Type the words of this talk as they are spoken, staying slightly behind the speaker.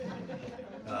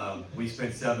We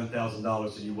spent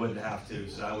 $7,000 so you wouldn't have to.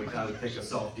 So I would pick a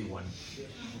softy one.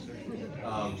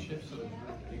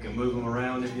 You can move them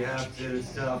around if you have to.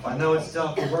 It's tough. I know it's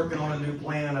tough. We're working on a new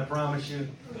plan, I promise you.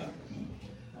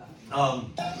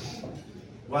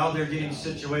 While they're getting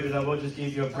situated, I will just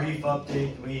give you a brief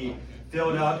update. We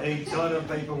filled out a ton of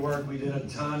paperwork. We did a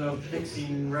ton of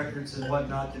fixing records and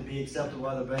whatnot to be accepted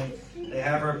by the bank. They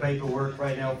have our paperwork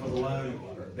right now for the loan.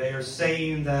 They are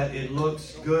saying that it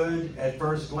looks good at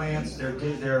first glance.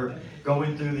 They're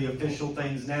going through the official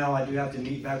things now. I do have to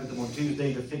meet back with them on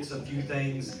Tuesday to fix a few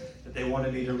things that they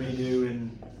wanted me to redo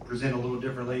and present a little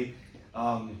differently.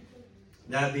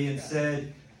 That being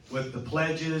said, with the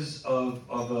pledges for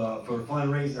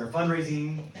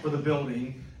fundraising for the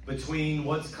building, between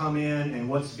what's come in and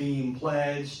what's being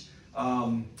pledged,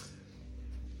 God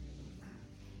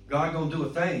gonna do a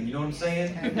thing. You know what I'm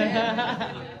saying?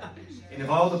 And if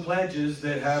all the pledges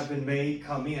that have been made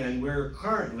come in, we're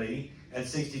currently at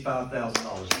 $65,000.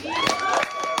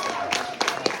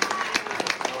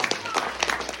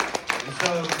 And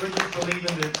so we're just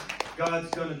believing that God's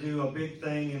going to do a big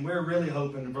thing, and we're really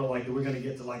hoping for we're going to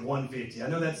get to 150. I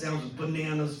know that sounds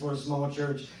bananas for a small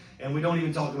church, and we don't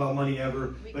even talk about money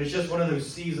ever, but it's just one of those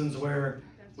seasons where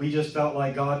we just felt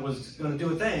like God was going to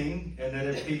do a thing, and that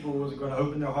if people was going to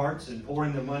open their hearts and pour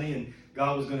in their money, and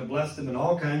God was going to bless them in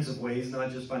all kinds of ways,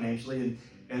 not just financially,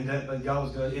 but God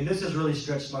was going to, and this has really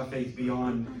stretched my faith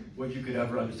beyond what you could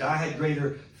ever understand. I had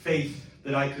greater faith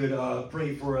that I could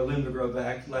pray for a limb to grow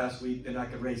back last week than I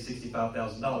could raise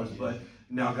 $65,000, but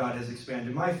now God has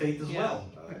expanded my faith as well.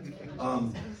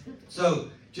 So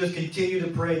just continue to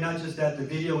pray. Not just that, the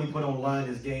video we put online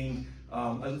has gained,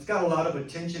 it's got a lot of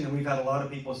attention, and we've had a lot of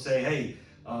people say, hey,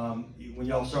 when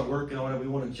y'all start working on it, we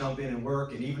want to jump in and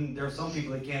work. And even there are some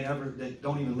people that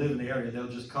don't even live in the area. They'll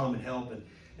just come and help.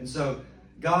 And so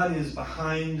God is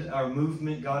behind our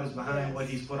movement. God is behind what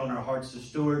He's put on our hearts to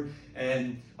steward.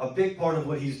 And a big part of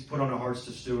what He's put on our hearts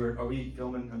to steward, are we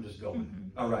filming? I'm just going.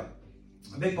 Mm-hmm. All right.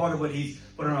 A big part of what He's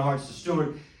put on our hearts to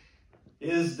steward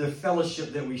is the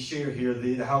fellowship that we share here,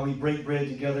 how we break bread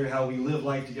together, how we live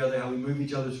life together, how we move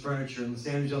each other's furniture and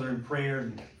stand each other in prayer,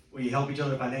 and we help each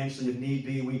other financially if need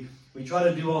be. We try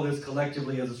to do all this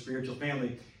collectively as a spiritual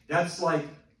family. That's like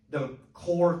the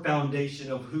core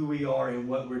foundation of who we are and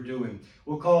what we're doing.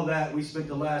 We'll call that, we spent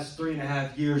the last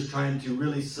 3.5 years trying to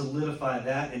really solidify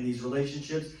that in these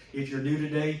relationships. If you're new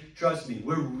today, trust me,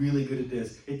 we're really good at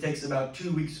this. It takes about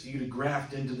 2 weeks for you to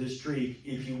graft into this tree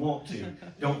if you want to.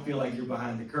 Don't feel like you're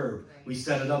behind the curve. We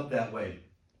set it up that way.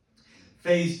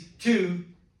 Phase 2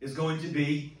 is going to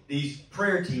be these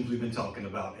prayer teams we've been talking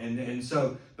about. And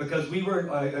so, because we were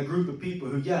a group of people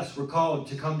who, yes, were called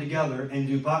to come together and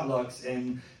do potlucks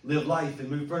and live life and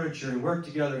move furniture and work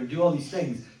together and do all these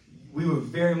things. We were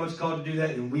very much called to do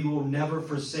that, and we will never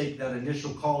forsake that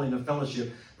initial calling of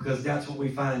fellowship, because that's what we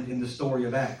find in the story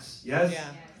of Acts. Yes?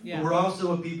 Yeah. We're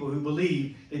also a people who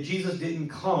believe that Jesus didn't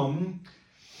come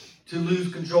to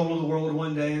lose control of the world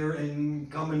one day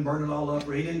and come and burn it all up.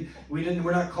 Or we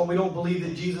don't believe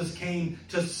that Jesus came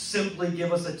to simply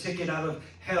give us a ticket out of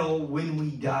hell when we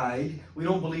died. We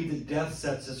don't believe that death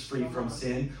sets us free from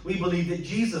sin. We believe that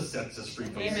Jesus sets us free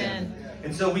from sin.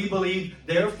 And so we believe,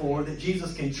 therefore, that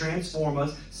Jesus can transform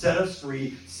us, set us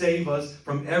free, save us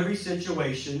from every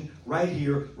situation right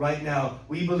here, right now.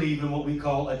 We believe in what we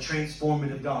call a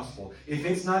transformative gospel. If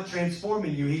it's not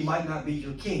transforming you, He might not be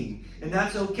your king. And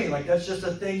that's okay. That's just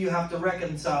a thing you have to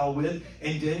reconcile with.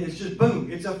 And then it's just,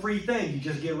 boom, it's a free thing. You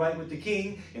just get right with the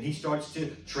King, and He starts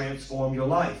to transform your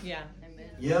life. Yeah.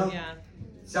 Yeah.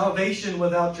 Salvation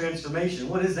without transformation.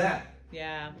 What is that?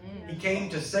 Yeah. He came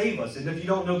to save us. And if you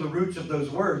don't know the roots of those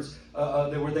words,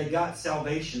 where they got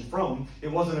salvation from,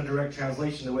 it wasn't a direct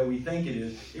translation the way we think it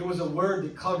is. It was a word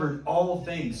that covered all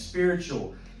things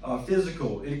spiritual,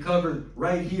 physical. It covered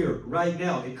right here, right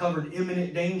now. It covered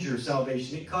imminent danger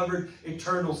salvation. It covered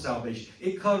eternal salvation.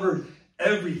 It covered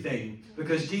everything,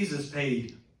 because Jesus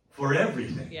paid for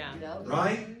everything. Yeah.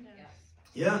 Right?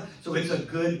 Yeah. So it's a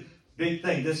good big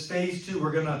thing. This phase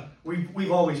 2,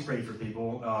 we've always prayed for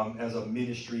people as a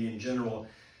ministry in general,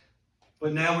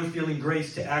 but now we're feeling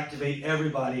grace to activate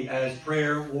everybody as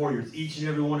prayer warriors, each and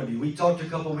every one of you. We talked a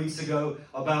couple weeks ago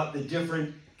about the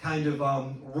different kind of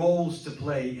roles to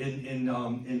play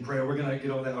in prayer. We're going to get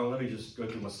over that. Oh, let me just go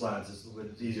through my slides.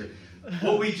 It's easier.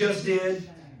 What we just did,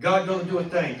 God gonna do a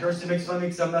thing. Kirsten makes fun of me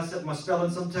because I mess up my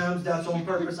spelling sometimes. That's on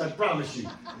purpose, I promise you.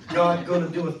 God gonna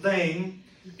do a thing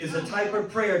is a type of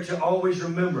prayer to always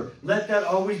remember. Let that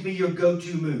always be your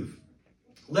go-to move.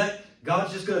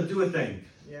 God's just going to do a thing.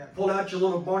 Yeah. Pull out your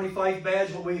little Barney Fife badge.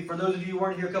 For those of you who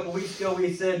weren't here a couple weeks ago,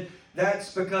 we said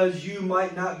That's because you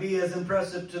might not be as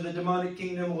impressive to the demonic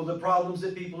kingdom or the problems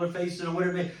that people are facing or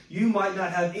whatever. You might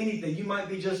not have anything. You might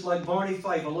be just like Barney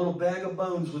Fife, a little bag of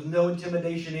bones with no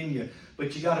intimidation in you.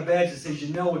 But you got a badge that says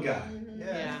you know a guy.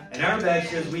 Yeah. And our badge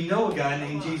says we know a guy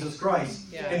named Jesus Christ.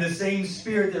 Yeah. And the same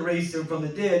spirit that raised him from the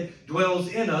dead dwells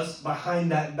in us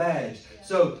behind that badge.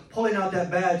 So pulling out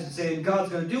that badge and saying God's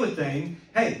going to do a thing,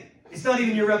 hey, it's not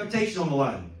even your reputation on the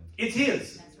line. It's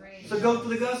his. So go for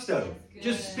the gusto.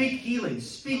 Just speak healing,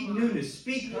 speak newness,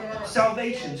 speak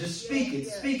salvation. Just speak it,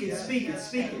 speak it, speak it,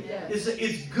 speak it.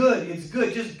 It's good, it's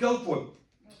good. Just go for it.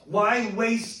 Why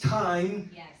waste time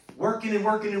working and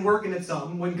working and working at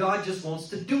something when God just wants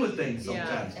to do a thing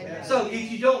sometimes? Yeah. So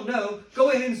if you don't know, go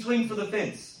ahead and swing for the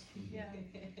fence. Yeah.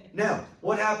 Now,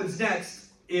 what happens next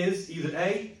is either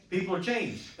A, people are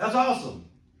changed. That's awesome.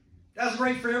 That's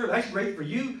great for everybody. That's great for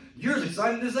you. You're as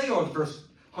excited as they are the first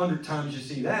 100 times you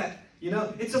see that. You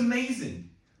know, it's amazing.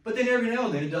 But then every now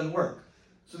and then it doesn't work.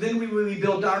 So then when we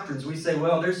build doctrines, we say,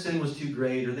 well, their sin was too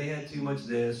great, or they had too much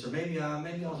this, or maybe I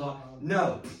was off.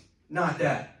 No, not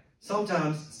that.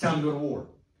 Sometimes it's time to go to war.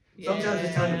 Sometimes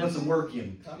it's time to put some work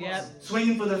in. Yep.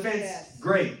 Swinging for the fence,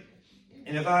 great.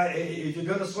 And if you're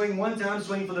going to swing one time,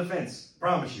 swing for the fence.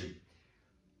 Promise you.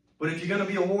 But if you're going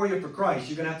to be a warrior for Christ,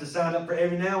 you're going to have to sign up for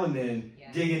every now and then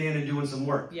digging in and doing some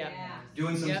work.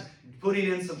 Doing some,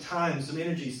 putting in some time, some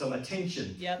energy, some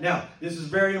attention. Now, this is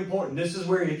very important. This is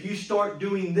where if you start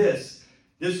doing this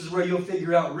is where you'll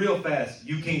figure out real fast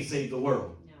you can't save the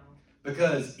world. No.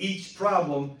 Because each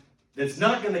problem that's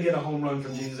not going to get a home run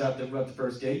from Jesus out the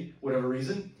first gate, whatever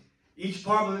reason, each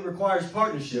problem that requires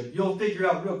partnership, you'll figure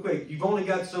out real quick, you've only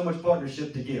got so much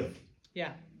partnership to give.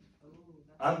 Yeah.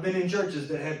 I've been in churches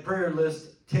that had prayer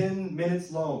lists 10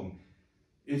 minutes long.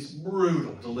 It's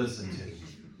brutal to listen to.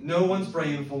 No one's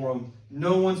praying for them.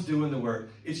 No one's doing the work.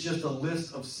 It's just a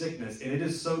list of sickness, and it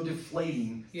is so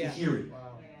deflating to hear it.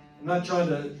 Wow. I'm not trying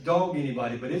to dog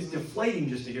anybody, but it's deflating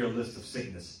just to hear a list of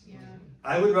sickness. Yeah.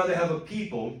 I would rather have a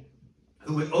people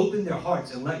who would open their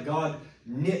hearts and let God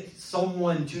knit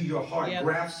someone to your heart,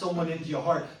 graft someone into your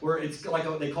heart, where it's like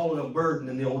they call it a burden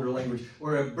in the older language,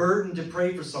 where a burden to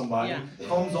pray for somebody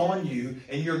comes on you,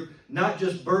 and you're not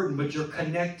just burdened, but you're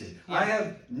connected. I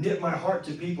have knit my heart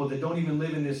to people that don't even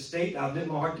live in this state. I've knit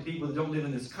my heart to people that don't live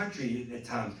in this country at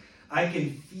times. I can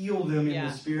feel them in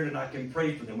the spirit, and I can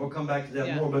pray for them. We'll come back to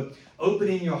that more, but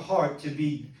opening your heart to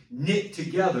be knit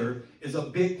together is a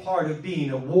big part of being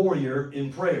a warrior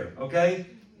in prayer, okay?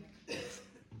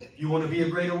 You want to be a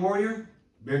greater warrior?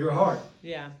 Bigger heart.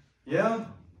 Yeah?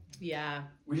 Yeah.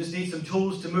 We just need some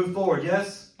tools to move forward,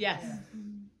 yes? Yes.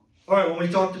 All right, when we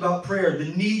talked about prayer, the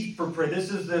need for prayer,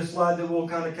 this is the slide that will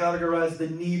kind of categorize the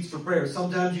needs for prayer.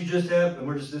 Sometimes you just have, and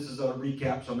this is a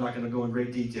recap, so I'm not going to go in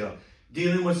great detail,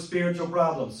 dealing with spiritual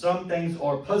problems. Some things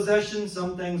are possession,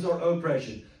 some things are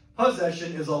oppression.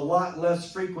 Possession is a lot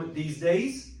less frequent these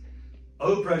days.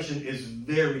 Oppression is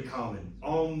very common.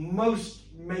 On most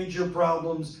major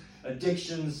problems,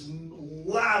 addictions, a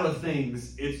lot of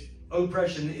things,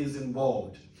 oppression is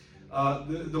involved.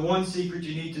 The one secret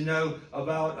you need to know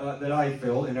about that I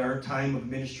feel in our time of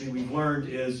ministry we've learned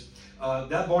is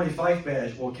that Barney Fife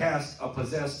badge will cast a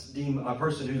possessed demon, a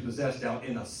person who's possessed out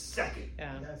in a second.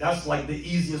 Yeah. That's like the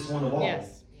easiest one of all.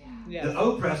 Yes. Yes. The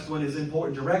oppressed one is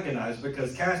important to recognize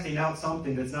because casting out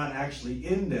something that's not actually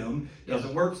in them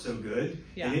doesn't work so good.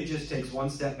 Yeah. And it just takes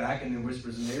one step back and then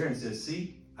whispers in there and says,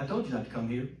 see, I told you not to come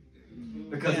here.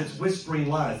 Because it's whispering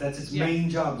lies. That's its main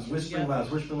job, is whispering lies,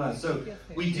 whispering lies. So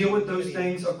we deal with those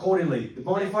things accordingly. The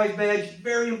Barney Fife badge,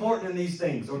 very important in these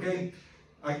things, okay?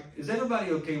 Is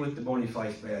everybody okay with the Barney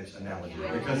Fife badge analogy?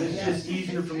 Because it's just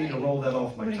easier for me to roll that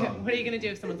off my tongue. What are you going to do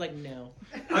if someone's like, no?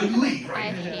 I'm leave,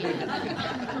 right?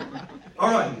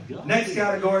 All right, next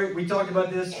category. We talked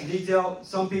about this in detail.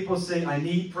 Some people say, I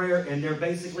need prayer, and they're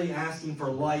basically asking for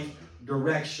life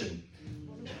direction.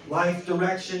 Life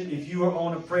direction, if you are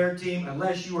on a prayer team,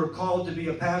 unless you are called to be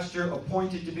a pastor,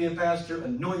 appointed to be a pastor,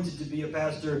 anointed to be a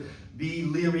pastor, be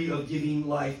leery of giving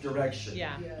life direction.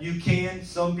 Yeah. You can.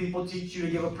 Some people teach you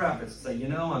to give a preface. Say,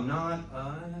 I'm not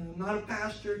a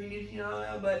pastor.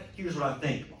 But here's what I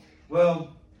think.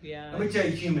 Well, let me tell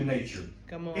you human nature.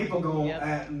 Come on. People go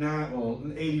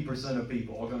 80% of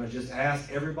people are going to just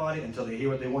ask everybody until they hear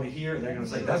what they want to hear, and they're going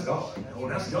to say, that's God. Oh,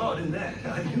 that's God, isn't that?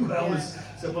 I knew I was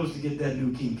supposed to get that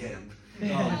new King Cam.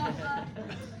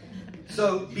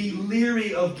 So be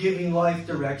leery of giving life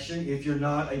direction if you're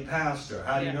not a pastor.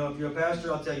 How do you know if you're a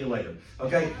pastor? I'll tell you later.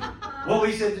 Okay? What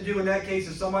we said to do in that case,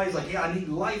 if somebody's like, yeah, I need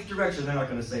life direction, they're not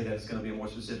going to say that. It's going to be a more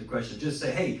specific question. Just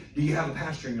say, hey, do you have a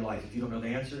pastor in your life if you don't know the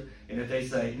answer? And if they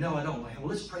say, no, I don't, like, well,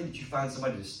 let's pray that you find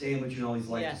somebody to stand with you in all these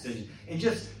life decisions. And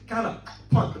just kind of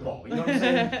punt the ball. You know what I'm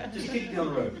saying? Just kick down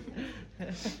the road.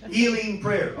 Healing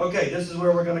prayer. Okay, this is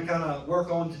where we're going to kind of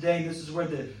work on today. This is where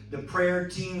the prayer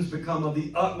teams become of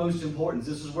the utmost importance.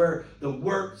 This is where the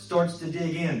work starts to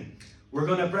dig in. We're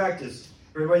going to practice.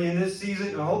 Everybody in this season,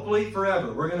 and hopefully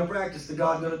forever, we're going to practice the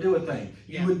God going to do a thing.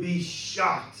 You would be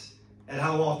shocked at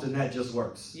how often that just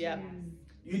works. Yeah.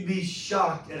 You'd be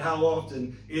shocked at how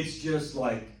often it's just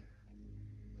like,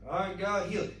 all right, God,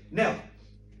 heal. Now,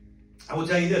 I will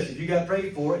tell you this. If you got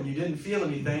prayed for and you didn't feel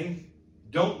anything,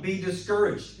 don't be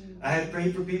discouraged. I had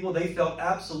prayed for people. They felt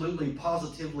absolutely,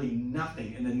 positively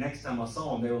nothing. And the next time I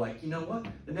saw them, they were like, you know what?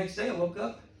 The next day I woke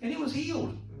up and it was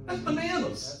healed. That's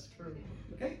bananas. That's true.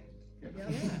 Okay?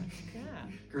 Yeah.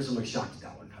 Kirsten looks shocked at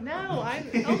that one. No,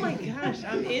 oh my gosh,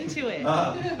 I'm into it.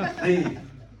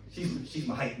 She's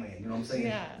my hype man, you know what I'm saying?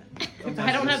 Yeah. If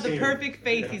I don't have the perfect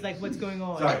face, he's like, what's going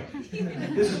on? Sorry.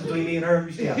 This is between me and her.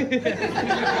 You see how?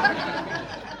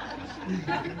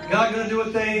 God gonna do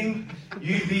a thing.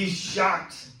 You'd be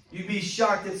shocked. You'd be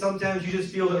shocked that sometimes you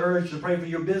just feel the urge to pray for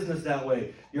your business that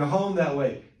way, your home that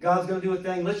way. God's gonna do a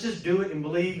thing. Let's just do it and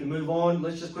believe and move on.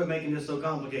 Let's just quit making this so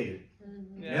complicated.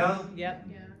 Yeah? Yep.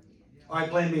 All right,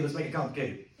 plan B. Let's make it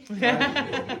complicated.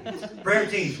 Right? Prayer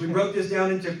teams. We broke this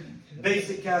down into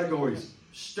basic categories.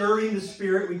 Stirring the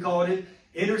Spirit, we called it.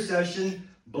 Intercession,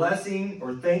 blessing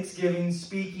or thanksgiving,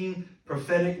 speaking,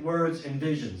 prophetic words, and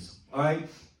visions. All right?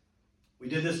 We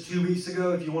did this 2 weeks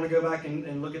ago. If you want to go back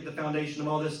and look at the foundation of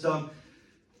all this stuff,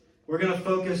 we're going to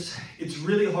focus. It's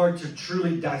really hard to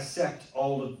truly dissect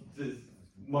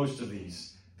most of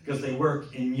these because they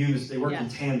work in unison. They work in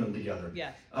tandem together.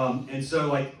 Yeah. And so,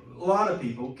 like, a lot of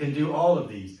people can do all of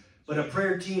these. But a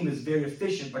prayer team is very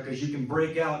efficient because you can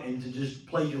break out into just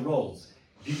play your roles.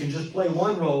 If you can just play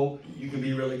one role, you can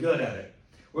be really good at it.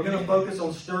 We're going to focus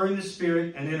on stirring the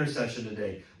Spirit and intercession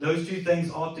today. Those two things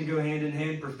often go hand in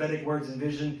hand. Prophetic words and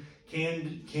vision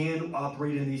can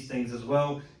operate in these things as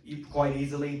well, quite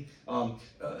easily.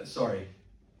 Sorry,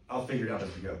 I'll figure it out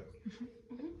as we go.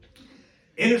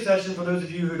 Intercession, for those of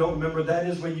you who don't remember, that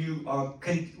is when you,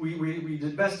 we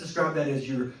best describe that as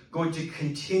you're going to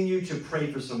continue to pray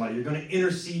for somebody. You're going to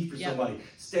intercede for somebody,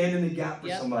 stand in the gap for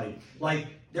somebody. Like,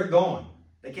 they're gone.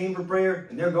 They came for prayer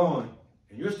and they're gone.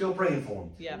 And you're still praying for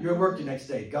them. Yeah. You're at work the next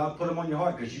day. God put them on your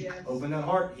heart because you open that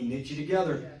heart. He knit you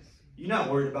together. Yes. You're not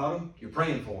worried about them. You're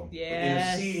praying for them.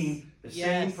 Yes. We're interceding. The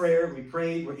same prayer. We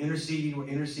prayed. We're interceding. We're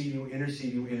interceding. We're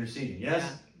interceding. We're interceding. Yes?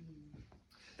 Yeah.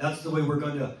 That's the way we're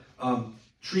going to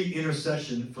treat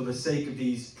intercession for the sake of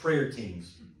these prayer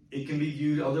teams. It can be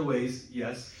viewed other ways.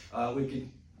 Yes. We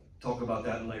can talk about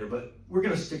that later. But we're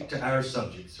going to stick to our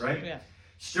subjects, right? Yeah.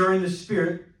 Stirring the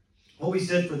Spirit. What we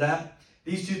said for that.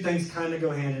 These two things kind of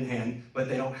go hand in hand, but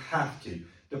they don't have to.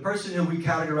 The person who we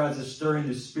categorize as stirring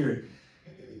the Spirit,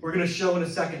 we're going to show in a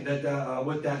second that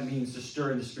what that means to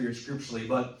stir in the Spirit scripturally.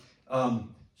 But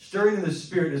stirring in the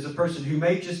Spirit is a person who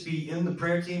may just be in the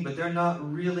prayer team, but they're not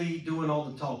really doing all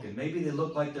the talking. Maybe they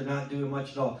look like they're not doing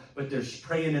much at all, but they're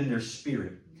praying in their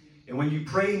spirit. And when you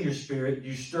pray in your spirit,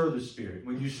 you stir the Spirit.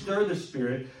 When you stir the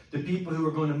Spirit, the people who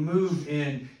are going to move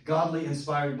in godly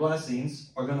inspired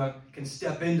blessings can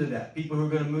step into that. People who are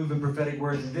going to move in prophetic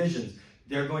words and visions,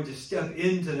 they're going to step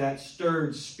into that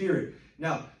stirred spirit.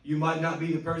 Now, you might not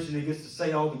be the person who gets to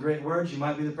say all the great words. You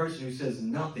might be the person who says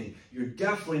nothing. You're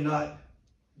definitely not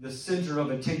the center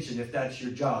of attention if that's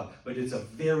your job, but it's a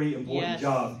very important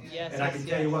job. Yes, and I can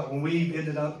tell you what, when we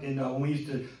ended up when we used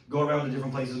to go around to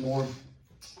different places more,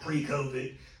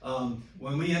 pre-COVID,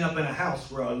 when we end up in a house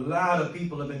where a lot of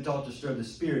people have been taught to stir the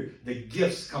Spirit, the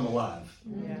gifts come alive,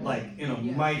 like in a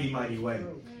mighty, mighty way.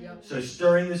 So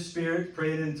stirring the Spirit,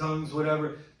 praying in tongues,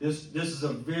 whatever, this is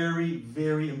a very,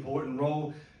 very important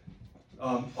role.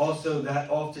 Also, that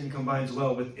often combines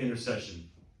well with intercession.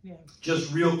 Yeah.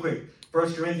 Just real quick,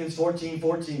 1 Corinthians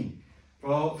 14:14.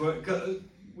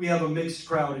 We have a mixed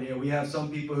crowd in here. We have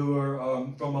some people who are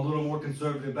from a little more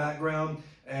conservative background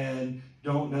and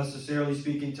don't necessarily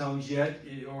speak in tongues yet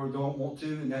or don't want to,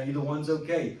 and either one's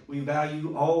okay. We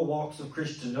value all walks of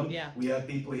Christendom. Yeah. We have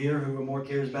people here who are more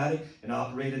charismatic and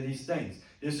operate in these things.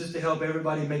 This is to help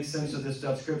everybody make sense of this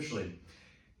stuff scripturally.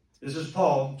 This is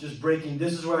Paul just breaking.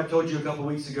 This is where I told you a couple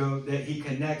weeks ago that he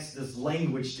connects this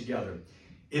language together.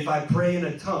 If I pray in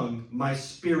a tongue, my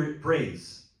spirit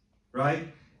prays. Right?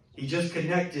 He just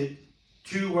connected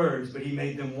two words, but he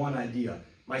made them one idea.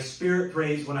 My spirit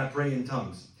prays when I pray in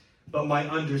tongues. But my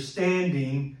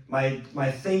understanding, my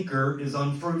thinker is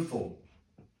unfruitful.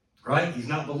 Right? He's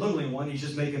not belittling one. He's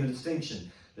just making a distinction.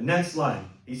 The next line,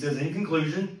 he says, in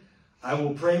conclusion, I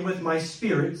will pray with my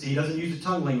spirit. See, he doesn't use the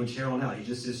tongue language here on out. He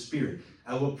just says spirit.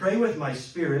 I will pray with my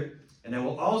spirit, and I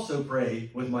will also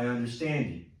pray with my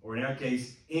understanding. Or in our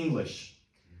case, English.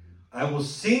 I will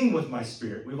sing with my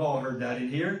spirit. We've all heard that in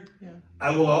here. Yeah.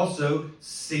 I will also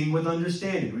sing with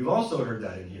understanding. We've also heard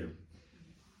that in here.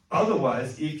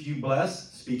 Otherwise, if you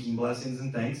bless, speaking blessings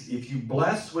and thanks, if you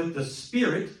bless with the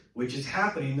spirit, which is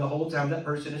happening the whole time that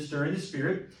person is stirring the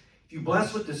spirit, if you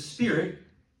bless with the spirit,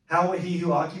 how would he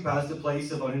who occupies the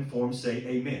place of uninformed say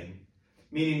amen?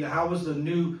 Meaning, how was the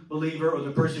new believer or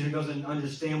the person who doesn't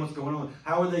understand what's going on,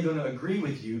 how are they going to agree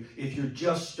with you if you're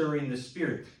just stirring the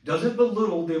spirit? Doesn't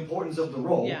belittle the importance of the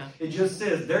role. Yeah. It just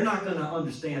says they're not going to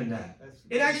understand that.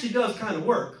 It actually does kind of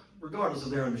work, regardless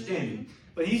of their understanding.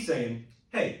 But he's saying,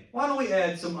 hey, why don't we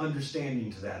add some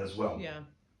understanding to that as well? Yeah.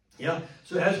 Yeah.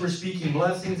 So as we're speaking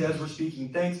blessings, as we're speaking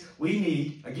thanks, we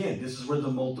need, again, this is where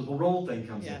the multiple role thing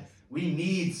comes in. We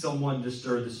need someone to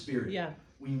stir the spirit. Yeah.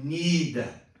 We need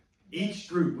that. Each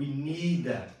group, we need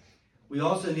that. We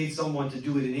also need someone to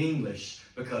do it in English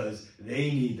because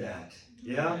they need that.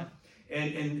 Yeah?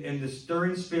 And the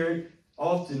stirring spirit,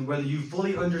 often, whether you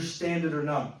fully understand it or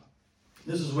not,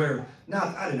 this is where,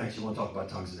 I didn't actually want to talk about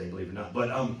tongues today, believe it or not,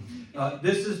 but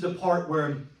this is the part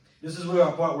where,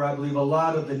 I believe a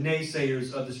lot of the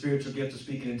naysayers of the spiritual gift of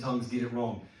speaking in tongues get it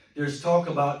wrong. There's talk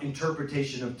about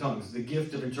interpretation of tongues, the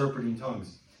gift of interpreting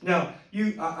tongues. Now,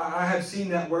 I have seen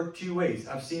that work two ways.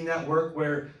 I've seen that work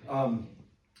where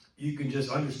you can just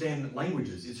understand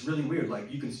languages. It's really weird.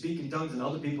 Like, you can speak in tongues and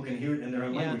other people can hear it in their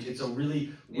own language. It's a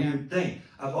really weird thing.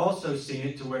 I've also seen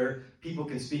it to where people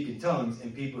can speak in tongues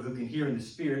and people who can hear in the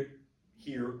spirit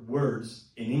hear words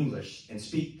in English and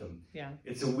speak them. Yeah.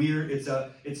 It's a weird, it's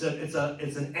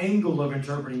an angle of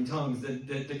interpreting tongues that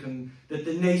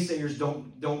the naysayers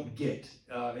don't get.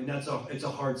 And it's a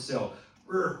hard sell.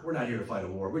 We're not here to fight a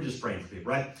war. We're just praying for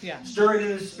people, right? Yeah. Stirring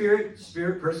in the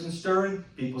spirit person stirring,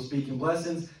 people speaking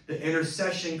blessings. The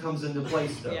intercession comes into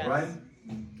place though, right?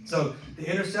 So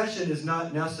the intercession does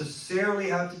not necessarily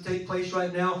have to take place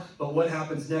right now, but what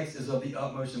happens next is of the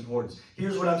utmost importance.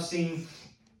 Here's what I've seen.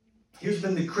 Here's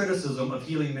been the criticism of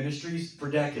healing ministries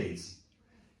for decades.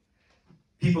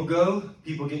 People go,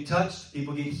 people get touched,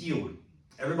 people get healed.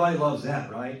 Everybody loves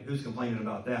that, right? Who's complaining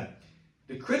about that?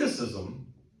 The criticism,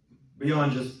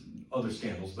 beyond just other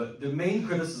scandals, but the main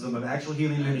criticism of actual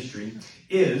healing ministry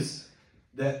is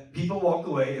that people walk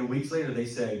away and weeks later they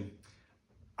say,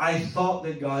 I thought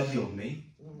that God healed me,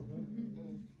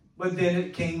 but then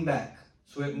it came back.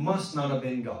 So it must not have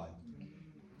been God.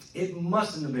 It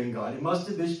mustn't have been God. It must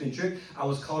have just been tricked. I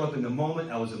was caught up in the moment.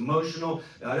 I was emotional.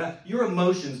 Your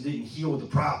emotions didn't heal the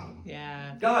problem.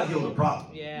 Yeah. God healed the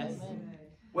problem. Yes.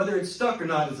 Whether it's stuck or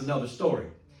not is another story.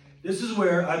 This is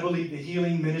where I believe the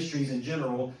healing ministries in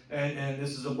general, and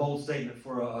this is a bold statement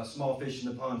for a small fish in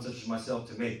the pond such as myself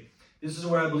to make. This is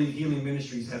where I believe healing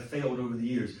ministries have failed over the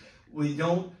years. We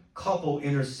don't couple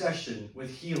intercession with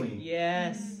healing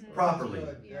properly.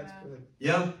 That's good. That's good.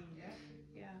 Yeah?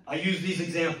 I use these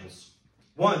examples.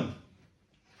 One,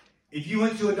 if you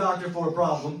went to a doctor for a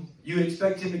problem, you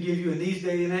expect him to give you, in these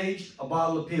day and age, a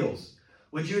bottle of pills.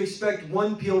 Would you expect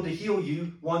one pill to heal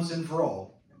you once and for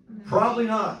all? Probably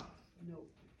not.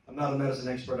 I'm not a medicine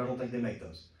expert. I don't think they make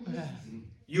those.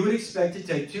 You would expect to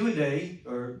take 2 a day,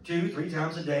 or 2-3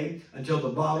 times a day, until the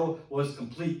bottle was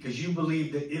complete, because you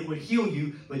believed that it would heal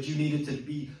you, but you needed to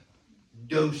be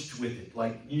dosed with it.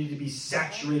 Like, you need to be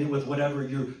saturated with whatever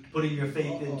you're putting your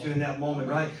faith into in that moment,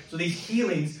 right? So these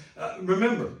healings,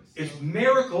 remember, it's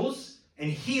miracles and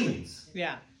healings.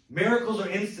 Yeah. Miracles are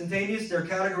instantaneous. They're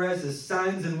categorized as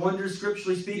signs and wonders,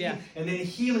 scripturally speaking. Yeah. And then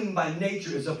healing by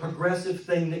nature is a progressive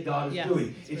thing that God is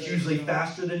doing. It's usually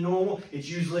faster than normal. It's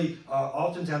usually,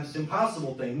 oftentimes, it's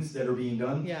impossible things that are being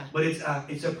done. Yeah. But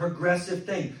it's a progressive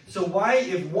thing. So why,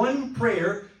 if one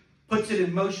prayer puts it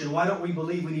in motion, why don't we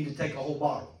believe we need to take a whole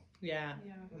bottle? Yeah.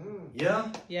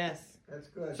 Yeah? Yes. That's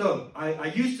good. So, I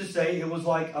used to say it was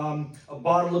like a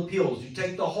bottle of pills. You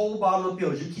take the whole bottle of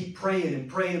pills. You keep praying and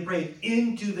praying and praying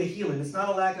into the healing. It's not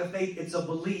a lack of faith. It's a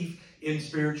belief in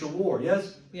spiritual war.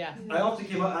 Yes? Yeah. I also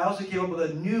came up with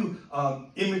a new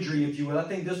imagery, if you will. I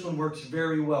think this one works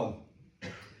very well.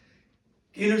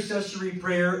 Intercessory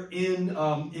prayer in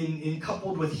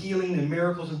coupled with healing and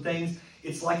miracles and things.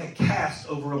 It's like a cast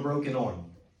over a broken arm.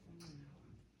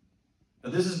 Now,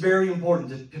 this is very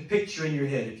important to picture in your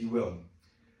head, if you will.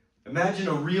 Imagine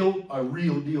a real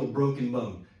deal broken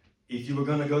bone. If you were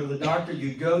going to go to the doctor,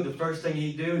 you'd go. The first thing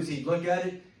he'd do is he'd look at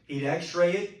it. He'd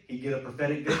x-ray it. He'd get a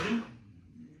prophetic vision.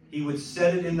 He would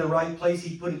set it in the right place.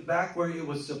 He'd put it back where it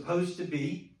was supposed to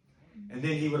be. And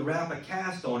then he would wrap a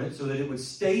cast on it so that it would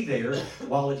stay there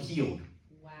while it healed.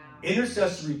 Wow.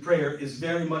 Intercessory prayer is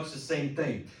very much the same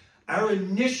thing. Our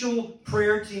initial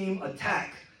prayer team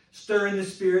attack, stirring the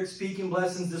Spirit, speaking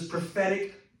blessings, this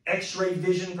prophetic x-ray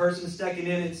vision person stepping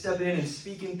in and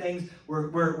speaking things. We're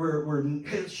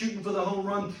shooting for the home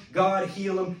run. God,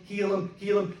 heal him, heal him,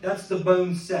 heal him. That's the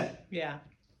bone set. Yeah.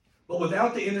 But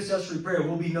without the intercessory prayer,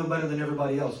 we'll be no better than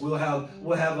everybody else. We'll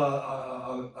have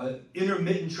a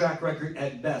intermittent track record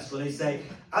at best, where they say,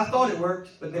 I thought it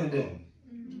worked, but then it didn't.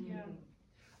 Yeah.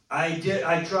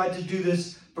 I tried to do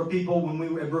this for people when we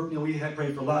were at Brooklyn. We had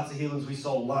prayed for lots of healings. We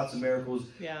saw lots of miracles.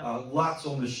 Yeah. Lots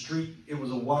on the street. It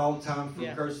was a wild time for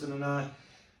Kirsten and I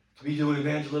to be doing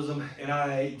evangelism. And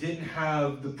I didn't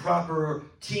have the proper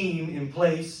team in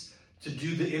place to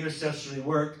do the intercessory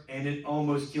work. And it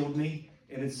almost killed me.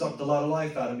 And it sucked a lot of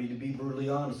life out of me, to be brutally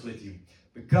honest with you.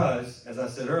 Because, as I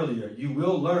said earlier, you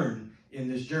will learn in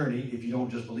this journey, if you don't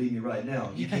just believe me right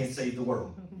now. You can't save the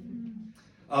world.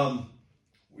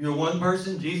 You're one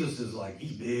person. Jesus is like,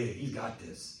 he's big. He's got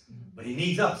this. But he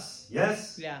needs us.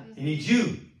 Yes? Yeah. He needs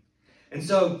you. And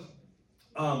so,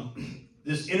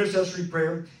 this intercessory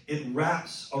prayer, it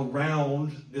wraps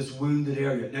around this wounded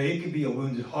area. Now, it could be a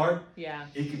wounded heart. Yeah.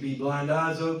 It could be blind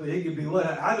eyes open. It could be what?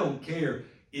 I don't care.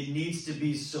 It needs to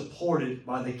be supported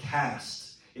by the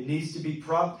cast. It needs to be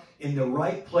propped in the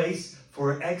right place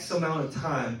for X amount of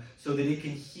time so that it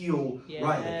can heal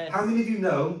rightly. How many of you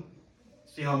know,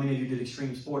 see how many of you did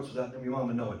extreme sports without your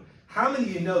mama knowing. How many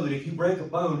of you know that if you break a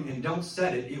bone and don't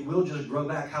set it, it will just grow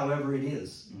back however it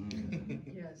is?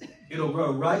 Yes. It'll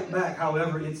grow right back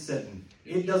however it's sitting.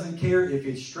 It doesn't care if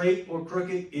it's straight or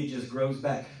crooked, it just grows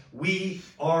back. We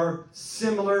are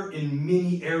similar in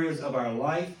many areas of our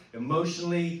life,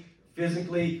 emotionally,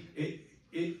 physically.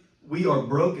 We are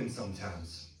broken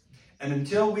sometimes. And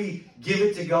until we give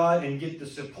it to God and get the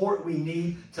support we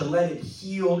need to let it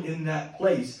heal in that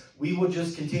place, we will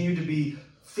just continue to be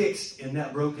fixed in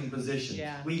that broken position.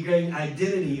 Yeah. We gain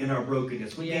identity in our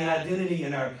brokenness. We gain identity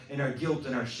in our guilt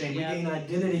and our shame. We gain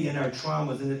identity in our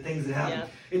traumas and the things that happen.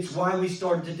 It's why we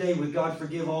started today with God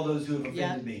forgive all those who have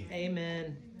offended me.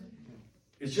 Amen.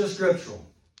 It's just scriptural.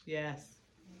 Yes.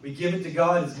 We give it to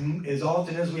God as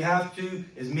often as we have to,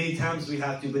 as many times as we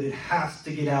have to, but it has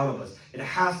to get out of us. It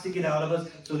has to get out of us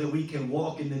so that we can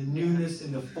walk in the newness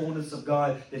and the fullness of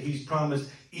God that He's promised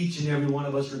each and every one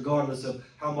of us, regardless of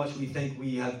how much we think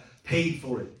we have paid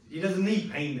for it. He doesn't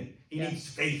need payment. He needs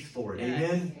faith for it. Yes.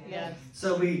 Amen? Yes.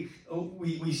 So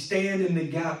we stand in the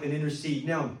gap and intercede.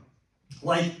 Now,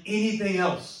 like anything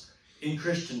else in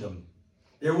Christendom,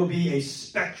 there will be a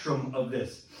spectrum of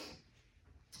this.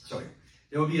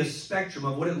 There will be a spectrum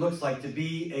of what it looks like to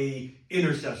be a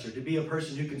intercessor, to be a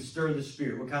person who can stir the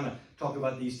Spirit. We'll kind of talk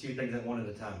about these two things at one at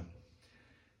a time.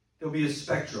 There'll be a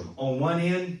spectrum. On one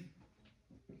end,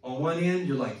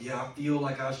 you're like, yeah, I feel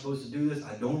like I was supposed to do this.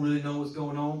 I don't really know what's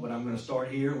going on, but I'm going to start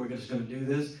here. We're just going to do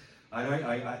this.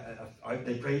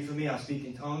 They prayed for me. I speak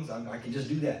in tongues. I can just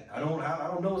do that. I don't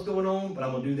know what's going on, but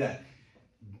I'm going to do that.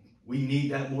 We need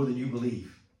that more than you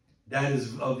believe. That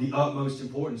is of the utmost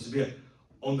importance to be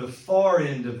on the far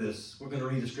end of this. We're going to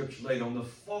read the scripture later. On the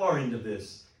far end of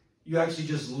this, you actually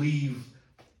just leave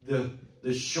the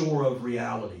shore of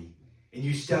reality. And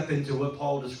you step into what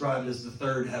Paul described as the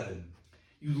third heaven.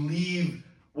 You leave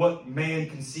what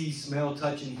man can see, smell,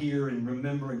 touch, and hear, and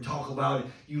remember, and talk about.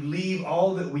 You leave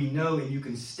all that we know, and you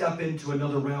can step into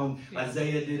another realm. Yeah.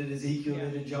 Isaiah did it, Ezekiel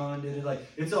did it, John did it.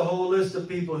 It's a whole list of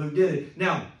people who did it.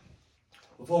 Now,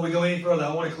 before we go any further,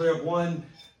 I want to clear up one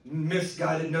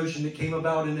misguided notion that came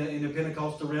about in the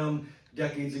Pentecostal realm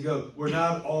decades ago. We're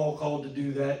not all called to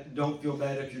do that. Don't feel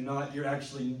bad if you're not. You're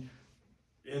actually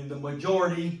in the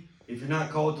majority if you're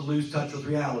not called to lose touch with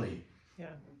reality.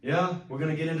 Yeah, we're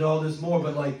going to get into all this more,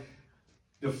 but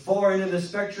the far end of the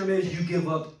spectrum is you give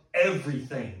up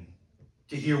everything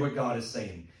to hear what God is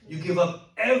saying. You give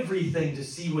up everything to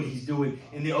see what He's doing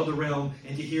in the other realm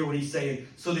and to hear what He's saying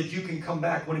so that you can come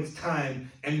back when it's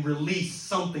time and release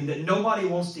something that nobody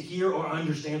wants to hear or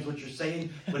understands what you're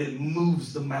saying, but it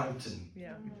moves the mountain.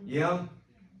 Yeah?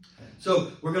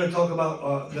 So we're going to talk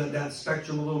about that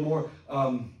spectrum a little more.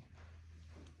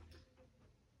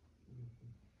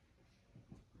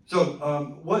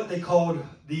 What they called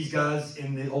these guys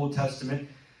in the Old Testament,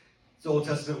 it's the Old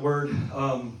Testament word,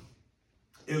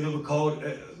 they were called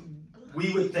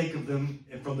we would think of them,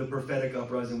 and from the prophetic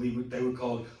uprising, they were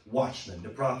called watchmen. The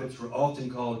prophets were often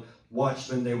called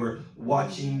watchmen. They were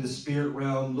watching the spirit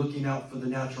realm, looking out for the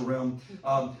natural realm.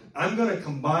 I'm going to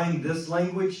combine this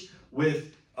language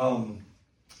with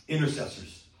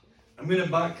intercessors. I'm going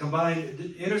to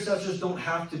combine, intercessors don't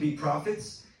have to be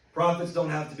prophets. Prophets don't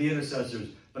have to be intercessors.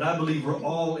 But I believe we're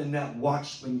all in that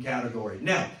watchman category.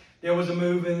 Now, there was a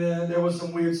move and there was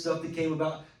some weird stuff that came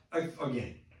about.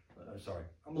 Again, sorry,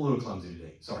 I'm a little clumsy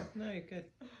today. Sorry. No, you're good.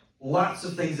 Lots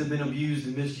of things have been abused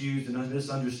and misused and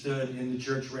misunderstood in the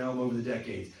church realm over the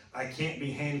decades. I can't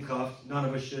be handcuffed. None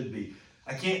of us should be.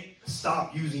 I can't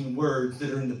stop using words that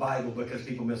are in the Bible because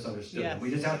people misunderstood them. We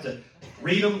just have to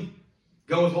read them,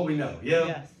 go with what we know. Yeah?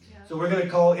 Yes. So we're going to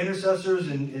call intercessors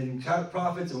and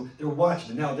prophets, and they're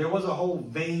watchmen. Now, there was a whole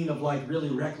vein of like really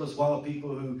reckless, wild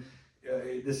people who,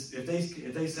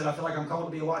 if they said, I feel like I'm called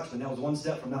to be a watchman, that was one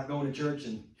step from not going to church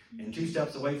and 2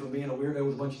 steps away from being a weirdo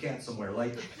with a bunch of cats somewhere.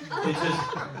 Like,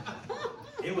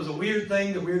 it was a weird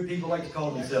thing that weird people like to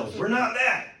call themselves. We're not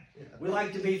that. We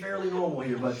like to be fairly normal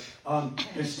here, but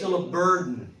there's still a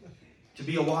burden to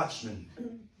be a watchman.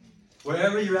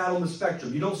 Wherever you're at on the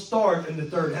spectrum, you don't start in the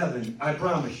third heaven, I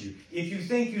promise you. If you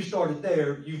think you started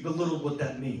there, you've belittled what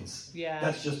that means. Yeah.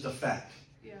 That's just a fact.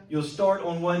 Yeah. You'll start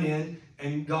on one end,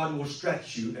 and God will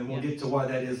stretch you, and we'll get to why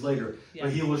that is later. Yeah.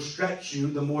 But He will stretch you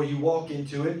the more you walk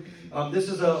into it. This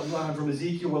is a line from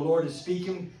Ezekiel where the Lord is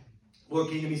speaking. Lord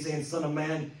came to me saying, Son of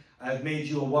man, I have made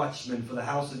you a watchman for the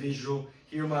house of Israel.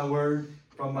 Hear my word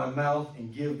from my mouth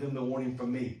and give them the warning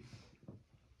from me.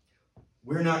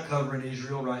 We're not covering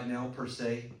Israel right now, per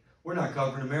se. We're not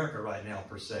covering America right now,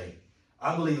 per se.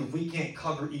 I believe if we can't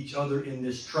cover each other in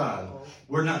this tribe,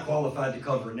 we're not qualified to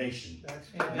cover a nation.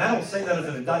 And I don't say that as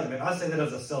an indictment. I say that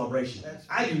as a celebration.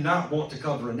 I do not want to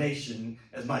cover a nation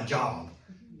as my job.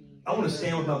 I want to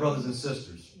stand with my brothers and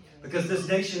sisters. Because this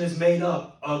nation is made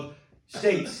up of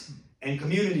states and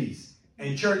communities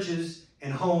and churches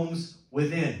and homes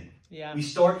within. Yeah. We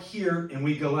start here and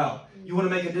we go out. You want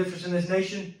to make a difference in this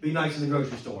nation? Be nice in the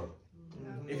grocery store. Yeah.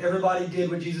 If everybody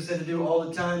did what Jesus said to do all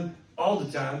the time,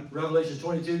 Revelation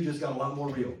 22 just got a lot more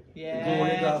real. Yes. The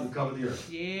glory of God will cover the earth.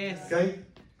 Yes. Okay?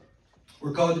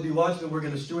 We're called to be watchmen. We're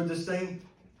going to steward this thing.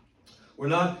 We're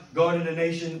not guarding a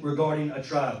nation. We're guarding a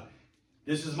tribe.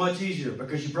 This is much easier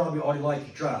because you probably already like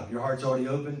your tribe. Your heart's already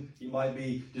open. You might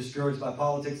be discouraged by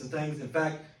politics and things. In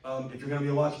fact, if you're going to be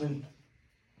a watchman,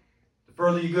 the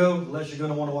further you go, the less you're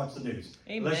going to want to watch the news.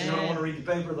 Amen. The less you're going to want to read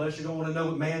the paper, the less you're going to want to know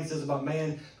what man says about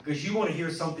man, because you want to hear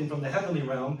something from the heavenly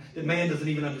realm that man doesn't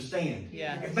even understand.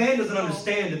 Yes. If man doesn't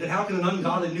understand it, then how can an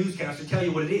ungodly newscaster tell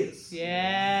you what it is?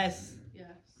 Yes.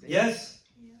 Yes?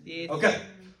 Yes. Okay.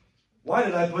 Why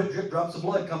did I put drip drops of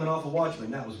blood coming off a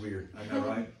watchman? That was weird. I know,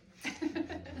 right?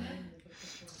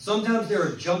 Sometimes there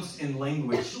are jumps in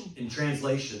language, in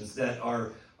translations, that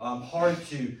are hard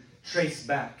to trace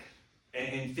back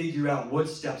and figure out what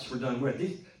steps were done where.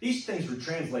 These things were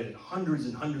translated hundreds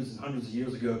and hundreds and hundreds of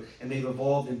years ago, and they've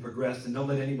evolved and progressed, and don't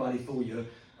let anybody fool you.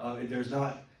 It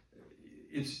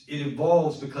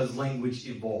evolves because language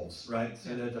evolves, right?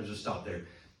 So I'll just stop there.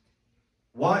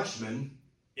 Watchman,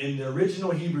 in the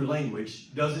original Hebrew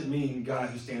language, doesn't mean guy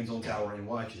who stands on tower and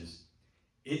watches.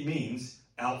 It means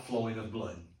outflowing of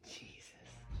blood. Jesus.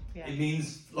 Yeah. It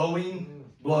means flowing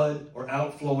blood or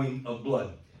outflowing of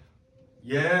blood.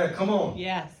 Yeah, come on.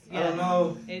 Yes. I don't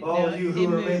know, all of you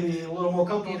who are maybe a little more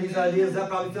comfortable with these ideas, that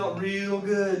probably felt real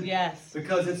good. Yes.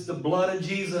 Because it's the blood of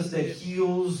Jesus that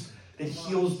heals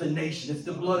the nation. It's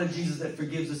the blood of Jesus that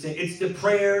forgives the sin. It's the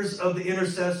prayers of the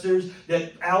intercessors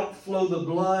that outflow the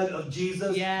blood of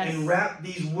Jesus and wrap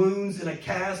these wounds in a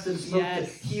cast of smoke to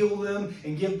heal them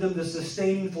and give them the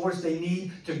sustaining force they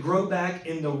need to grow back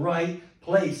in the right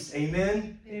place.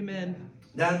 Amen? Amen.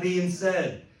 That being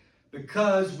said,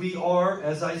 because we are,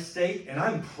 as I state, and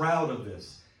I'm proud of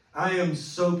this. I am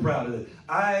so proud of it.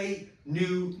 I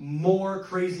knew more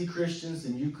crazy Christians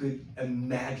than you could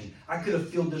imagine. I could have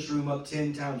filled this room up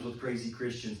 10 times with crazy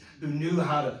Christians who knew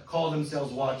how to call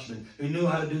themselves watchmen, who knew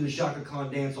how to do the Shaka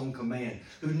Khan dance on command,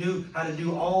 who knew how to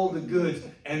do all the goods,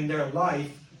 and their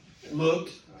life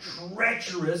looked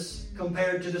treacherous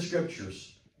compared to the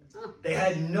scriptures. They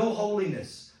had no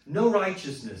holiness. No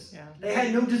righteousness. Yeah. They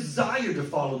had no desire to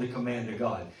follow the command of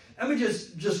God. Let me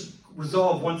just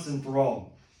resolve once and for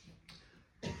all.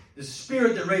 The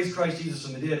Spirit that raised Christ Jesus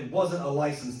from the dead wasn't a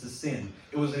license to sin.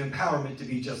 It was an empowerment to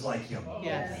be just like Him.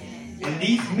 Yes. And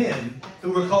these men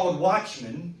who were called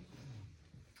watchmen,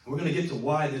 we're going to get to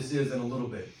why this is in a little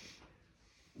bit.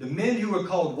 The men who were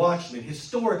called watchmen,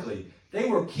 historically, they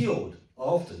were killed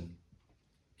often.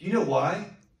 Do you know why?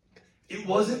 It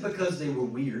wasn't because they were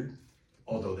weird.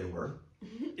 Although they were.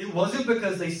 It wasn't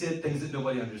because they said things that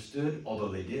nobody understood, although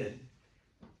they did.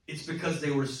 It's because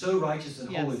they were so righteous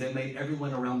and holy that made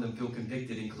everyone around them feel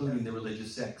convicted, including the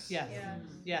religious sects. Yes.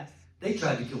 Yes. They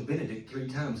tried to kill Benedict 3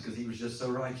 times because he was just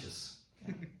so righteous.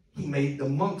 He made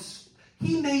monks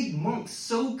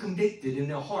so convicted in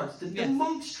their hearts that the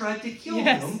monks tried to kill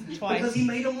him because he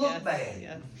made them look bad.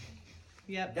 Yes.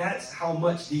 Yep. That's how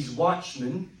much these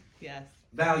watchmen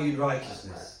valued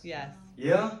righteousness. Yes.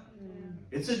 Yeah?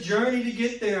 It's a journey to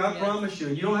get there, I promise you.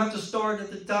 And you don't have to start at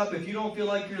the top. If you don't feel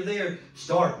like you're there,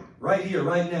 start right here,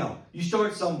 right now. You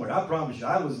start somewhere. I promise you.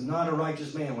 I was not a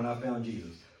righteous man when I found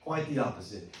Jesus. Quite the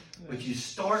opposite. But you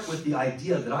start with the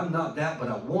idea that I'm not that, but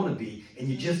I want to be. And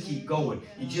you just keep going.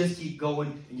 You just keep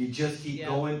going. And you just keep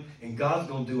going. And God's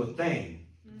going to do a thing.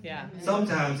 Yeah.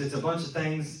 Sometimes it's a bunch of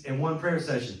things in one prayer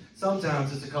session.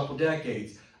 Sometimes it's a couple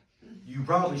decades. You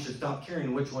probably should stop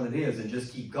caring which one it is and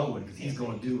just keep going because he's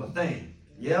going to do a thing.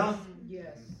 Yeah?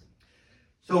 Yes.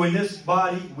 So in this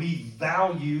body, we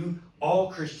value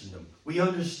all Christendom. We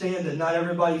understand that not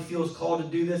everybody feels called to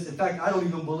do this. In fact, I don't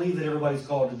even believe that everybody's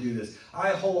called to do this. I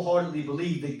wholeheartedly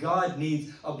believe that God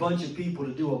needs a bunch of people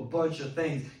to do a bunch of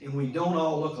things, and we don't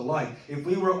all look alike. If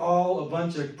we were all a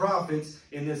bunch of prophets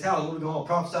in this house, we're going to all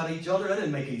prophesy to each other? That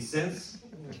didn't make any sense.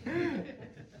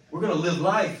 We're going to live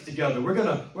life together. We're going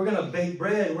to bake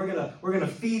bread. We're going to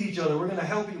feed each other. We're going to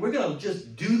help each other. We're going to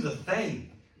just do the thing.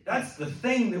 That's the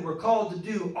thing that we're called to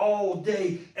do all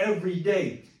day, every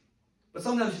day. But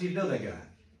sometimes you need to know that guy.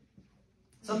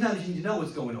 Sometimes you need to know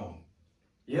what's going on.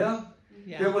 Yeah?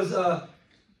 There was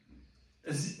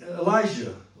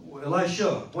Elisha.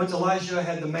 Once Elisha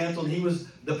had the mantle, and he was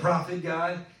the prophet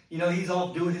guy. You know, he's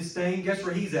off doing his thing. Guess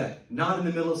where he's at? Not in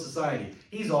the middle of society.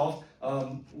 He's off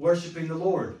worshiping the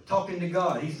Lord, talking to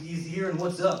God. He's hearing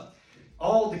what's up.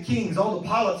 All the kings, all the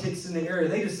politics in the area,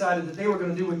 they decided that they were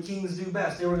going to do what kings do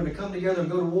best. They were going to come together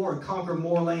and go to war and conquer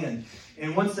more land.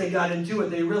 And once they got into it,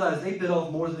 they realized they bit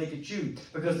off more than they could chew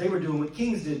because they were doing what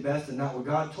kings did best and not what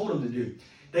God told them to do.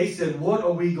 They said, what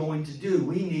are we going to do?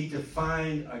 We need to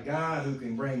find a guy who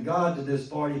can bring God to this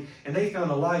party. And they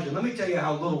found Elijah. Let me tell you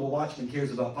how little a watchman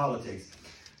cares about politics.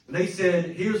 They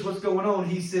said, here's what's going on.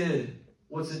 He said,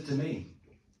 what's it to me?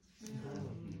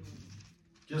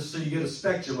 Just so you get a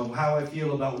spectrum of how I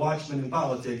feel about watchmen and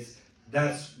politics,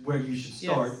 that's where you should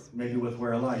start, maybe with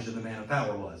where Elijah, the man of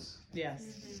power, was. Yes.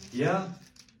 Yeah?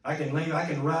 I can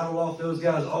rattle off those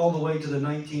guys all the way to the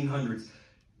 1900s.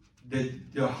 The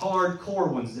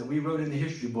hardcore ones that we wrote in the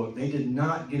history book, they did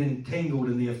not get entangled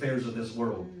in the affairs of this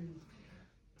world.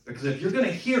 Because if you're going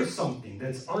to hear something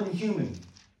that's unhuman,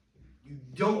 you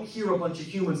don't hear a bunch of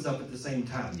human stuff at the same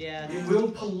time. Yes. It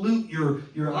will pollute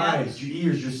your eyes, your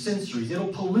ears, your sensories.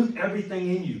 It'll pollute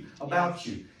everything in you, about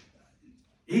you.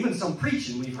 Even some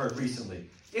preaching we've heard recently.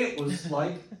 It was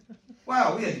like,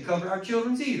 wow, we had to cover our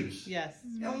children's ears. Yes.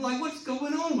 And I'm like, what's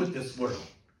going on with this world?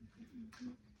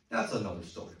 That's another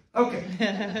story. Okay.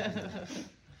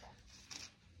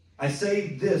 I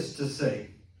say this to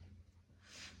say,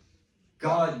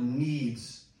 God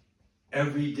needs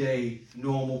everyday,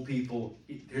 normal people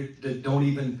that don't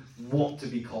even want to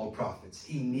be called prophets.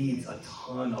 He needs a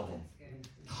ton of them.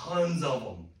 Tons of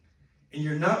them. And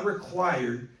you're not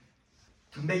required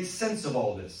to make sense of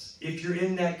all this if you're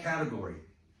in that category.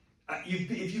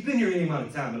 If you've been here any amount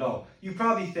of time at all, you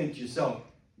probably think to yourself,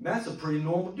 Matt's a pretty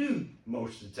normal dude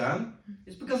most of the time.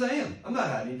 It's because I am. I'm not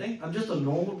hiding anything. I'm just a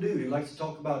normal dude who likes to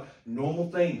talk about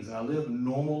normal things, and I live a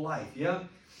normal life, yeah?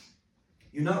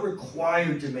 You're not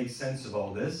required to make sense of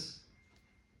all this,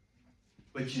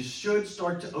 but you should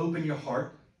start to open your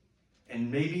heart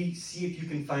and maybe see if you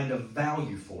can find a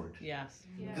value for it. Yes.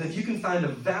 Because if you can find a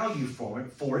value for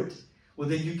it, well,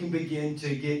 then you can begin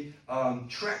to get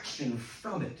traction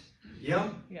from it. Yeah?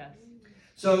 Yes.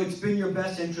 So it's been your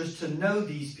best interest to know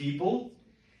these people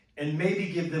and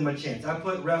maybe give them a chance. I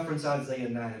put reference Isaiah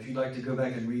 9. If you'd like to go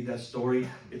back and read that story,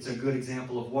 it's a good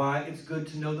example of why it's good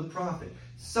to know the prophet.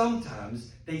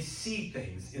 Sometimes they see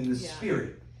things in the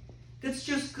spirit. That's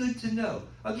just good to know.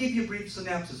 I'll give you a brief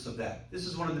synopsis of that. This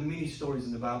is one of the many stories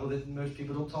in the Bible that most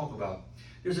people don't talk about.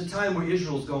 There's a time where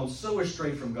Israel's gone so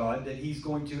astray from God that he's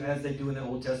going to, as they do in the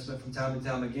Old Testament from time to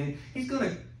time again, he's going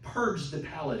to purge the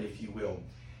palate, if you will.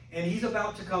 And he's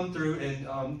about to come through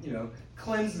and,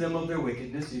 cleanse them of their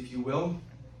wickedness, if you will.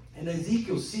 And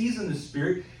Ezekiel sees in the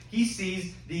spirit, he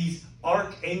sees these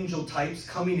archangel types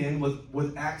coming in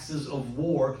with axes of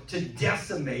war to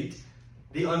decimate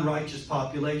the unrighteous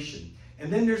population.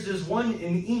 And then there's this one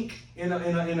in ink, in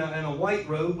a white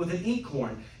robe with an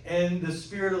inkhorn. And the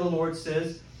Spirit of the Lord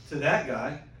says to that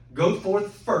guy, go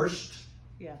forth first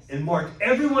and mark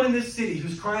everyone in this city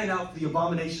who's crying out for the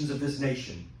abominations of this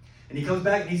nation. And he comes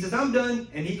back and he says, I'm done.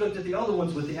 And he looked at the other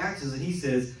ones with the axes and he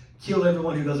says, kill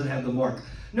everyone who doesn't have the mark.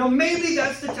 Now, maybe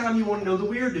that's the time you want to know the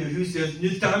weird dude who says,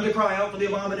 it's time to cry out for the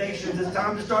abominations. It's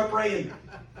time to start praying.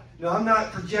 No, I'm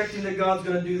not projecting that God's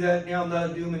going to do that now. I'm not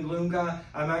a doom and gloom guy.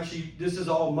 This is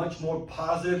all much more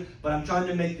positive, but I'm trying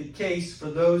to make the case for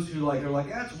those who are like,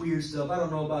 that's weird stuff. I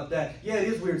don't know about that. Yeah, it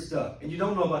is weird stuff. And you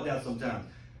don't know about that sometimes.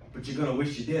 But you're going to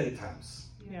wish you did at times.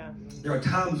 Yeah. There are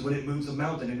times when it moves a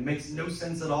mountain and it makes no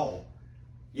sense at all.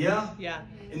 Yeah? Yeah.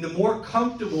 And the more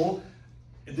comfortable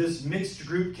this mixed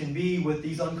group can be with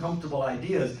these uncomfortable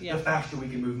ideas, the faster we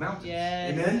can move mountains.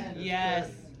 Yes. Amen?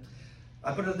 Yes.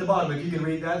 I put it at the bottom. If you can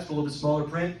read that, it's a little bit smaller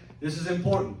print. This is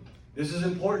important. This is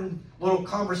important little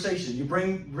conversation. You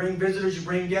bring visitors, you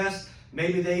bring guests.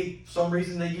 Maybe for some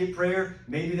reason they get prayer.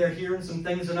 Maybe they're hearing some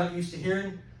things they're not used to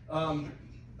hearing.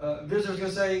 Visitors going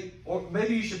to say, or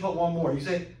maybe you should put one more. You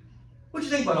say, what do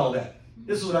you think about all that?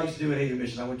 This is what I used to do at Haven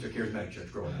Mission. I went to a charismatic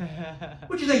church growing up.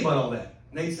 What do you think about all that?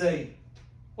 And they'd say,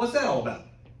 what's that all about?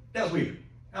 That was weird.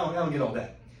 I don't get all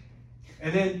that.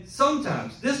 And then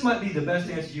sometimes, this might be the best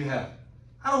answer you have.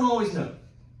 I don't always know,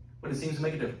 but it seems to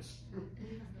make a difference.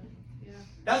 Yeah.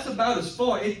 That's about as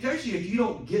far. Especially if you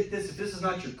don't get this, if this is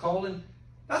not your calling,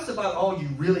 that's about all you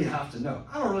really have to know.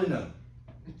 I don't really know.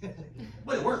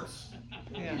 But it works.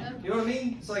 Yeah. You know what I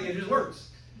mean? It's like it just works.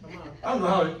 I don't know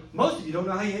how most of you don't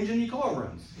know how your engine in your car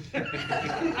runs.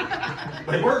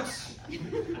 But it works.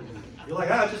 You're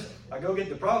like, I go get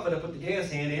the prophet, I put the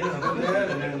gas hand in, and I do that,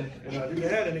 and I do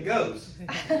that, and it goes.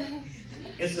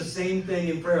 It's the same thing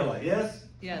in prayer life, yes?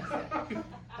 Yes.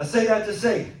 I say that to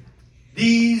say,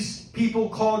 these people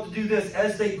called to do this,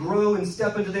 as they grow and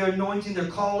step into their anointing, their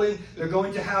calling, they're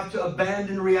going to have to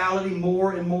abandon reality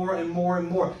more and more and more and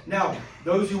more. Now,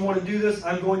 those who want to do this,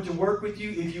 I'm going to work with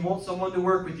you if you want someone to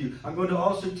work with you. I'm going to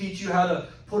also teach you how to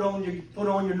put on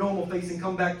your normal face and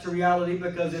come back to reality,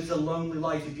 because it's a lonely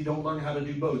life if you don't learn how to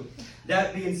do both.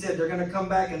 That being said, they're going to come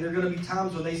back and there are going to be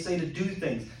times when they say to do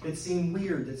things that seem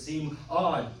weird, that seem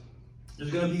odd.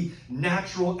 There's going to be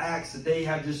natural acts that they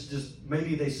have just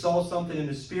maybe they saw something in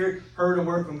the spirit, heard a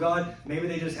word from God. Maybe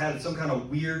they just had some kind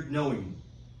of weird knowing.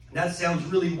 That sounds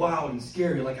really wild and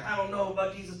scary. Like, I don't know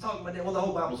about Jesus talking about that. Well, the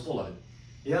whole Bible's full of it.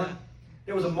 Yeah?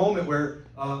 There was a moment where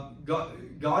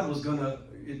God was going to,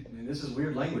 and this is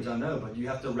weird language, I know, but you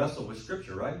have to wrestle with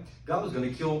Scripture, right? God was going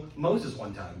to kill Moses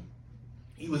one time.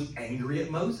 He was angry at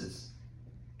Moses.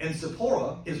 And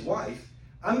Zipporah, his wife,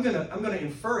 I'm gonna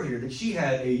infer here that she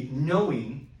had a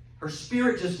knowing. Her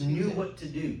spirit just knew what to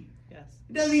do. Yes.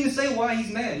 It doesn't even say why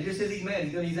he's mad. It just says he's mad.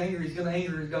 He's angry. He's gonna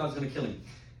anger. God's gonna kill him.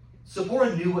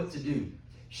 Zipporah knew what to do.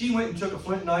 She went and took a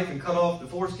flint knife and cut off the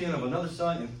foreskin of another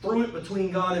son and threw it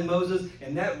between God and Moses.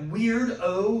 And that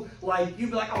weirdo, like, you'd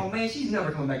be like, oh man, she's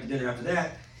never coming back to dinner after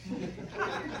that.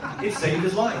 It saved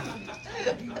his life.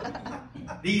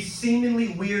 These seemingly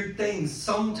weird things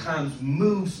sometimes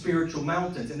move spiritual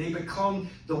mountains, and they become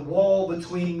the wall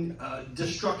between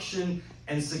destruction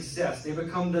and success. They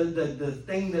become the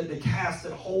thing, the cast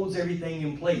that holds everything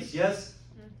in place. Yes?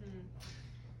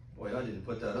 Mm-hmm. Boy, I didn't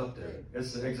put that up there.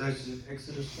 It's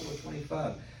Exodus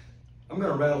 4:25. I'm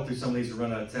going to rattle through some of these to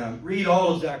run out of time. Read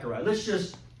all of Zechariah.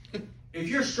 If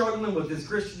you're struggling with this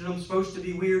Christendom supposed to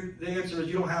be weird, the answer is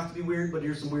you don't have to be weird, but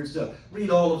here's some weird stuff. Read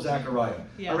all of Zechariah.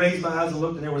 Yeah. I raised my eyes and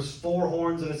looked, and there was 4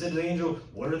 horns, and I said to the angel,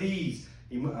 what are these?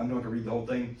 I'm not going to read the whole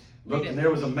thing. Looked, and there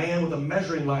was a man with a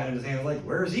measuring line in his hand. I was like,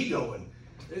 where is he going?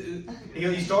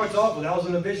 He starts off with, I was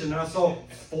in a vision, and I saw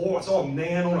a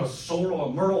man on a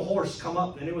myrtle horse come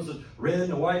up, and it was a red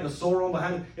and a white and a sword on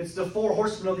behind him. It's the 4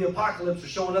 horsemen of the apocalypse are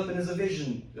showing up in his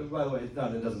vision. By the way, it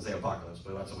doesn't say apocalypse,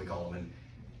 but that's what we call them in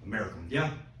America.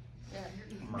 Yeah?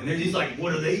 And then he's like,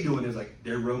 what are they doing? It's like,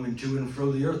 they're roaming to and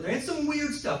fro the earth. And it's some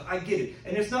weird stuff. I get it.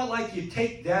 And it's not like you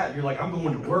take that and you're like, I'm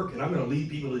going to work and I'm going to lead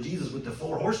people to Jesus with the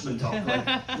 4 horsemen talk.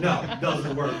 Like, no, it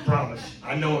doesn't work, promise.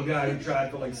 I know a guy who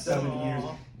tried for like 70 years.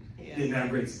 Didn't have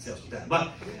great success with that.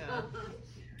 But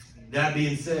that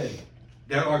being said,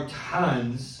 there are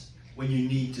times when you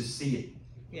need to see it.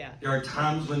 Yeah. There are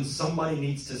times when somebody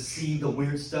needs to see the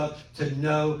weird stuff to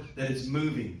know that it's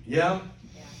moving. Yeah?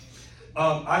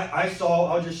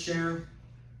 I'll just share.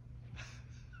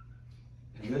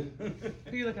 You good?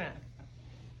 Who are you looking at?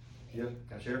 Yeah,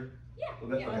 can I share? Yeah.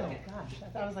 Okay. Oh gosh, I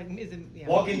thought I was like,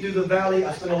 Walking through the valley,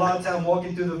 I spend a lot of time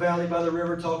walking through the valley by the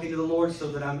river, talking to the Lord so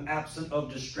that I'm absent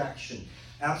of distraction.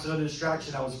 absent of the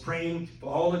distraction. I was praying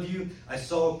for all of you. I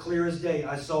saw clear as day.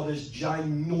 I saw this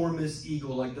ginormous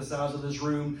eagle, like the size of this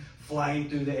room, flying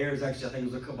through the air. Actually, I think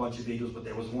it was a bunch of eagles, but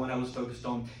there was one I was focused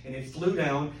on. And it flew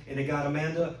down, and it got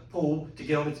Amanda Poole to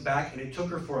get on its back, and it took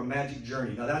her for a magic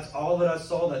journey. Now, that's all that I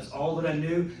saw. That's all that I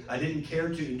knew. I didn't care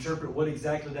to interpret what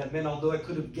exactly that meant, although I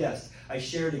could have guessed. I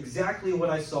shared exactly what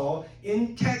I saw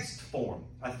in text form,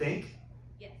 I think.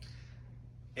 Yes.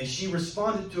 And she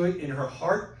responded to it in her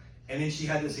heart, and then she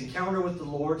had this encounter with the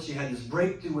Lord. She had this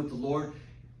breakthrough with the Lord.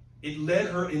 It led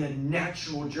her in a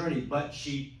natural journey, but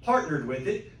she partnered with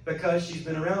it because she's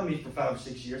been around me for 5 or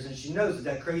 6 years, and she knows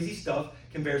that crazy stuff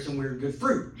can bear some weird good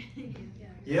fruit.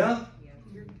 Yeah?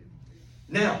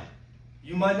 Now,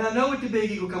 you might not know what the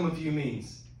big eagle coming for you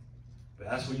means, but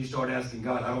that's when you start asking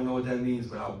God, I don't know what that means,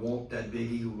 but I want that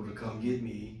big eagle to come get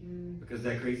me because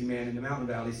that crazy man in the mountain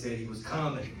valley said he was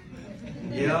coming.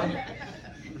 Yeah?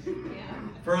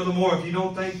 Furthermore, if you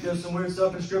don't think there's some weird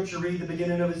stuff in Scripture, read the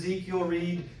beginning of Ezekiel,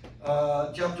 read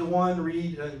chapter 1,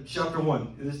 read chapter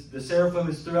 1. The seraphim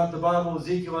is throughout the Bible,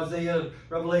 Ezekiel, Isaiah,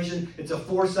 Revelation. It's a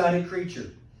four-sided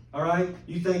creature. All right?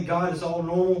 You think God is all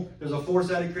normal? There's a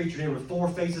four-sided creature there with 4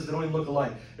 faces that don't even look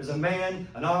alike. There's a man,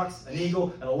 an ox, an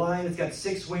eagle, and a lion. It's got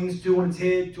 6 wings, 2 on its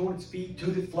head, 2 on its feet, 2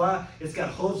 that fly. It's got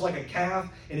hooves like a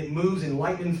calf, and it moves, and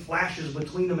lightning flashes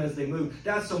between them as they move.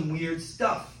 That's some weird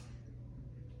stuff.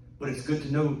 But it's good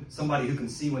to know somebody who can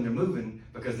see when they're moving,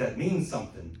 because that means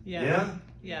something. Yeah?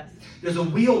 Yes. There's a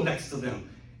wheel next to them.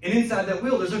 And inside that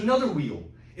wheel, there's another wheel.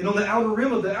 And on the outer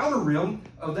rim of the outer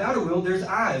wheel, there's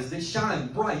eyes that shine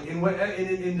bright. And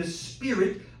the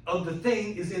spirit of the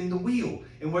thing is in the wheel.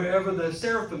 And wherever the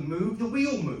seraphim move, the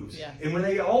wheel moves. Yes. And when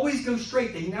they always go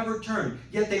straight, they never turn.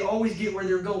 Yet they always get where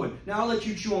they're going. Now, I'll let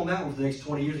you chew on that one for the next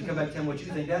 20 years and come back and tell me what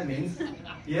you think that means.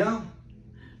 Yeah?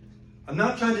 I'm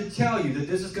not trying to tell you that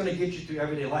this is going to get you through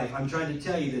everyday life. I'm trying to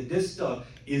tell you that this stuff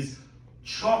is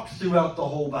chalked throughout the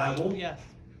whole Bible. Yes.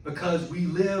 Because we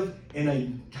live in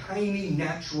a tiny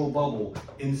natural bubble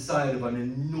inside of an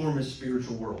enormous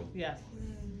spiritual world. Yes.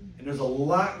 And there's a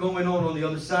lot going on the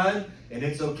other side, and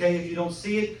it's okay if you don't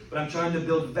see it, but I'm trying to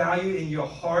build value in your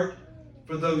heart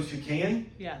for those who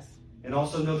can. Yes. And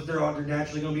also know that they're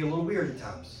naturally going to be a little weird at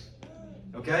times.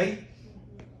 Okay?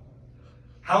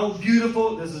 How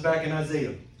beautiful, this is back in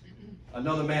Isaiah,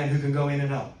 another man who can go in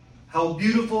and out. How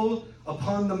beautiful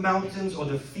upon the mountains are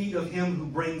the feet of him who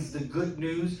brings the good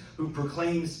news, who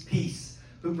proclaims peace,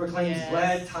 who proclaims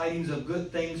glad tidings of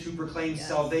good things, who proclaims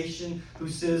salvation, who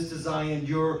says to Zion,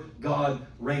 your God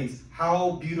reigns.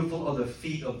 How beautiful are the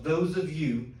feet of those of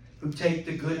you who take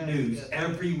the good news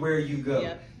everywhere you go.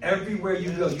 Yep. Everywhere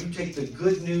you go, you take the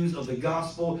good news of the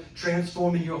gospel,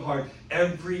 transforming your heart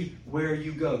everywhere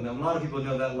you go. Now, a lot of people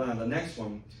know that line. The next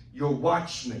one, your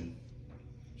watchmen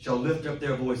shall lift up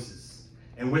their voices,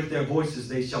 and with their voices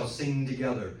they shall sing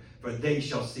together, for they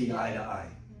shall see eye to eye.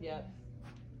 Yep.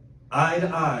 Eye to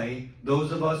eye,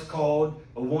 those of us called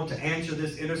or want to answer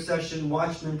this intercession,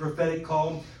 watchman, prophetic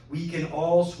call, we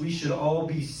should all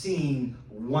be seeing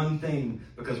one thing,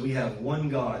 because we have one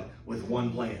God with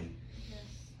one plan.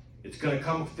 It's going to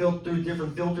come through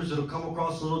different filters. It'll come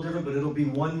across a little different, but it'll be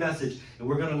one message. And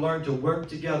we're going to learn to work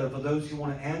together for those who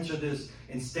want to answer this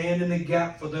and stand in the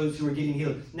gap for those who are getting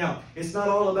healed. Now, it's not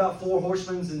all about 4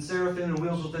 horsemen and seraphim and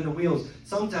wheels within the wheels.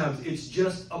 Sometimes it's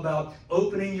just about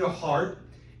opening your heart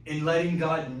and letting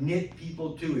God knit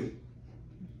people to it.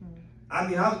 I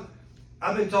mean,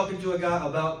 I've been talking to a guy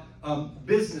about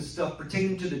business stuff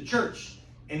pertaining to the church.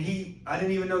 And I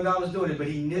didn't even know God was doing it, but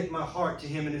he knit my heart to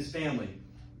him and his family.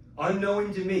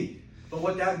 Unknowing to me. But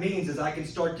what that means is I can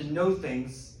start to know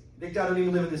things. I don't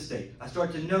even live in this state. I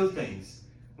start to know things.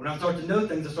 When I start to know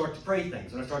things, I start to pray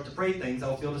things. When I start to pray things,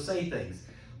 I'll feel to say things.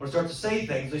 When I start to say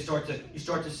things, you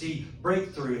start to see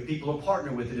breakthrough if people will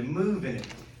partner with it and move in it.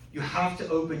 You have to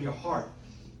open your heart.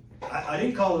 I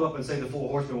didn't call him up and say the 4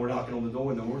 horsemen were knocking on the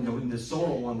door and the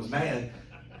sorrel one was mad.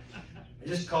 I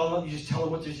just call him up. You just tell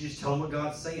him what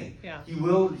God's saying. Yeah. He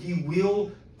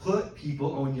will put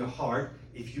people on your heart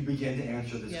if you begin to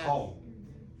answer this call.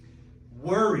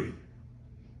 Worry.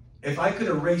 If I could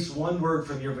erase one word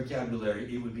from your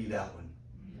vocabulary, it would be that one.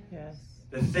 Yes.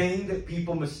 The thing that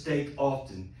people mistake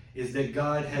often is that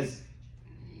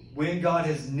when God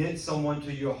has knit someone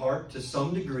to your heart to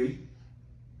some degree,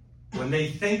 when they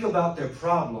think about their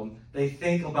problem, they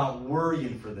think about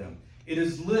worrying for them. It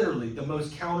is literally the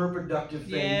most counterproductive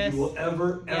thing you will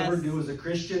ever do as a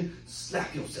Christian.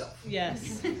 Slap yourself.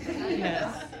 Yes.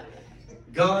 Yes.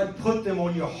 God put them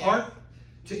on your heart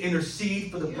to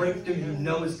intercede for the breakthrough you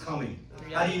know is coming.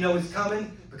 How do you know it's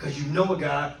coming? Because you know a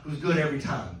guy who's good every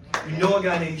time. You know a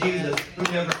guy named Jesus who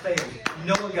never failed. You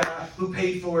know a guy who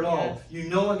paid for it all. You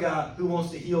know a guy who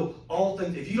wants to heal all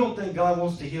things. If you don't think God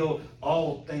wants to heal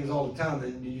all things all the time,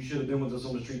 then you should have been with us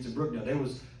on the streets of Brookdale. There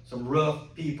was some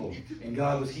rough people, and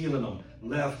God was healing them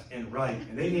left and right.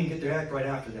 And they didn't even get their act right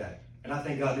after that. And I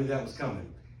think God knew that was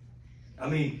coming. I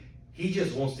mean, he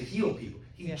just wants to heal people.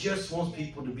 He just wants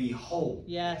people to be whole.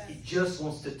 Yes. He just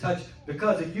wants to touch.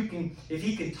 Because if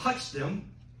he can touch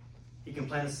them, he can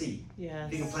plant a seed. Yes.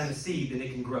 If he can plant a seed, then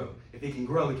it can grow. If it can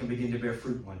grow, it can begin to bear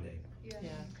fruit one day. Yeah.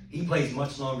 He plays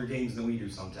much longer games than we do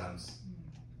sometimes.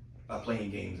 By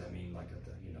playing games, I mean like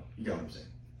you know what I'm saying.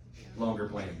 Longer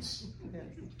plans. Yeah.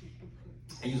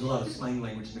 I use a lot of slang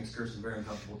language that makes cursing very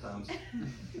uncomfortable times.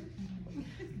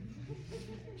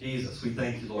 Jesus, we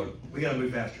thank you, Lord. We got to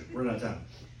move faster. We're out of time.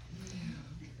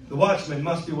 The watchman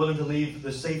must be willing to leave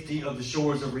the safety of the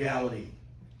shores of reality.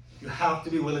 You have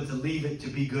to be willing to leave it to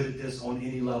be good at this on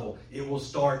any level. It will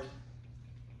start,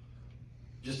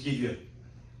 just to give you,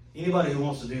 anybody who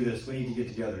wants to do this, we need to get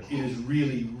together. It is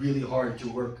really, really hard to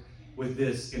work with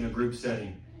this in a group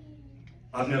setting.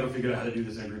 I've never figured out how to do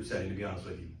this in a group setting, to be honest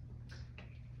with you.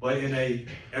 But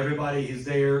everybody is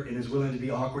there and is willing to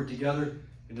be awkward together.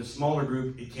 In a smaller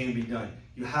group, it can be done.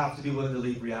 You have to be willing to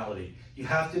leave reality. You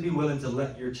have to be willing to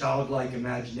let your childlike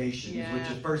imagination, which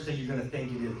the first thing you're going to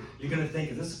think it is. You're going to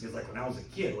think, this feels like when I was a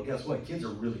kid. Well, guess what? Kids are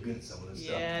really good at some of this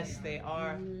stuff. Yes, they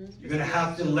are. You're going to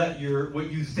have to let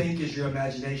what you think is your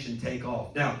imagination take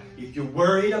off. Now, if you're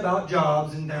worried about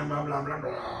jobs and blah, blah, blah, blah,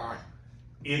 blah,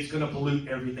 it's going to pollute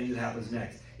everything that happens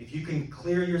next. If you can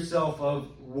clear yourself of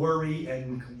worry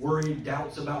and worried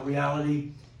doubts about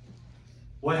reality,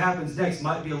 what happens next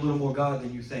might be a little more God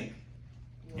than you think.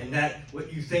 And that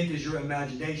what you think is your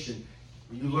imagination,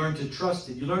 you learn to trust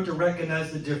it. You learn to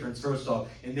recognize the difference first off,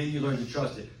 and then you learn to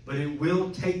trust it. But it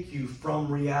will take you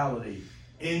from reality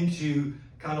into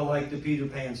kind of like the Peter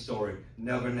Pan story,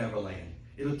 Never Never Land.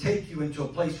 It'll take you into a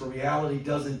place where reality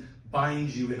doesn't bind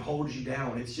you, it holds you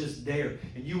down. It's just there.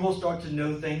 And you will start to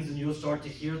know things, and you'll start to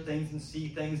hear things and see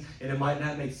things, and it might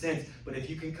not make sense. But if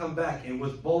you can come back and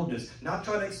with boldness, not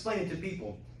try to explain it to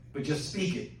people, but just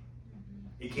speak it,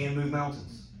 it can move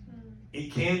mountains.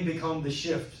 It can become the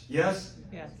shift. Yes?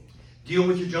 Yes. Deal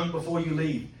with your junk before you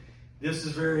leave. This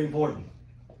is very important.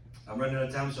 I'm running out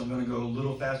of time, so I'm going to go a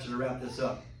little faster to wrap this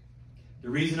up. The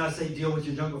reason I say deal with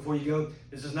your junk before you go,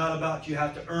 this is not about you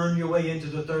have to earn your way into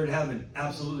the third heaven.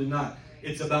 Absolutely not.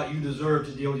 It's about you deserve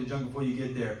to deal with your junk before you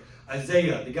get there.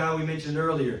 Isaiah, the guy we mentioned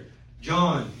earlier,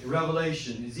 John,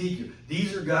 Revelation, Ezekiel.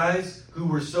 These are guys who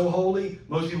were so holy,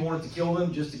 most people wanted to kill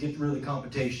them just to get rid of the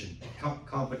competition.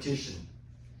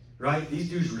 Right? These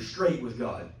dudes were straight with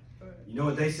God. You know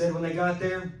what they said when they got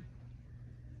there?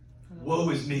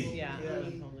 Woe is me. Yeah.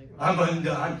 I'm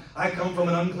undone. I come from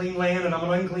an unclean land, and I'm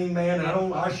an unclean man,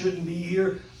 and I shouldn't be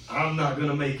here. I'm not going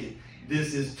to make it.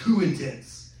 This is too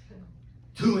intense.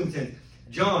 Too intense.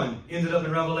 John ended up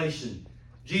in Revelation.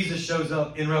 Jesus shows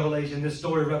up in Revelation, this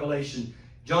story of Revelation.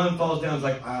 John falls down and is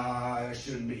like, I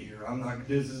shouldn't be here. I'm not,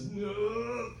 this is...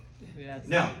 Yes.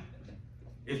 Now,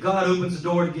 if God opens the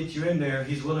door to get you in there,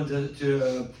 he's willing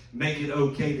to make it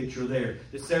okay that you're there.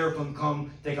 The seraphim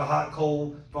come, take a hot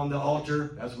coal from the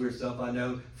altar. That's weird stuff, I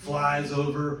know. Flies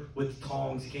over with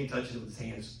tongs. He can't touch it with his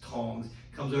hands. Tongs.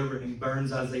 Comes over and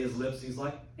burns Isaiah's lips. He's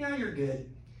like, yeah, you're good.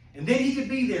 And then he could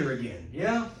be there again.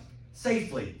 Yeah?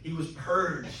 Safely. He was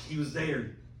purged. He was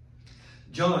there.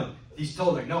 John, he's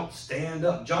told, like, no, stand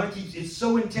up. It's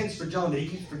so intense for John that he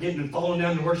keeps forgetting and falling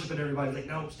down and worshiping everybody. He's like,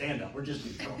 no, stand up. We're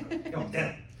just going. Come on, stand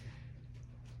up.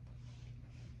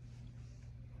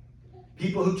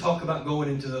 People who talk about going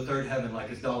into the third heaven like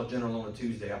it's Dollar General on a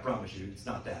Tuesday, I promise you, it's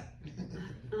not that.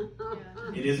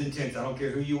 It is intense. I don't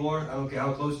care who you are. I don't care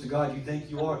how close to God you think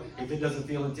you are. If it doesn't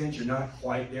feel intense, you're not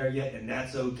quite there yet, and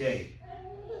that's okay.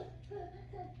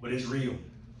 But it's real.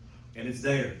 And it's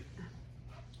there.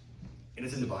 And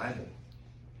it's in the Bible.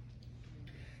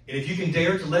 And if you can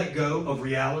dare to let go of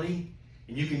reality,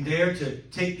 and you can dare to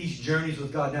take these journeys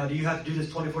with God. Now, do you have to do this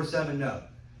 24/7? No.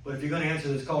 But if you're going to answer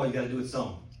this call, you got to do it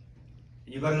some.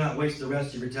 And you better not waste the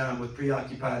rest of your time with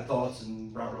preoccupied thoughts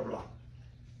and blah, blah, blah.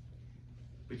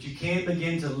 But you can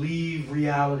begin to leave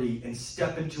reality and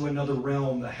step into another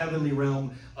realm, the heavenly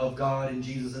realm of God and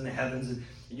Jesus in the heavens. And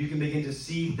you can begin to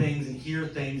see things and hear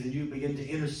things, and you begin to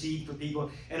intercede for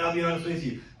people. And I'll be honest with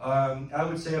you, I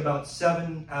would say about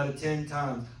 7 out of 10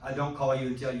 times, I don't call you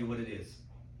and tell you what it is.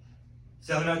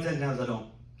 7 out of 10 times I don't.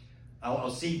 I'll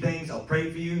see things. I'll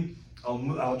pray for you.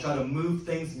 I'll try to move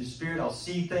things in the spirit. I'll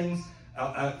see things.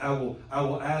 I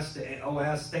will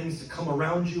ask things to come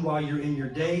around you while you're in your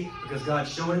day because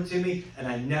God's showing it to me, and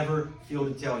I never feel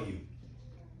to tell you.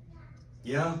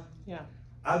 Yeah? Yeah.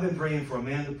 I've been praying for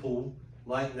Amanda Poole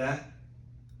like that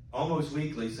almost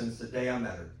weekly since the day I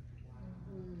met her.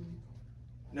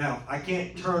 Now, I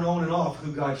can't turn on and off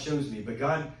who God shows me, but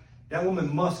God, that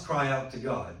woman must cry out to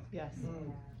God. Yes.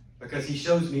 Because he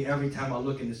shows me every time I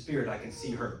look in the Spirit, I can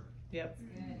see her. Yep.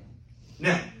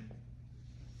 Now,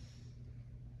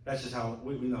 that's just how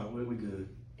we know we good.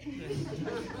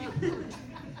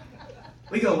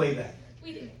 We go way back.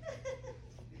 We do.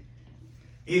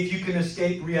 If you can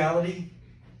escape reality,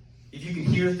 if you can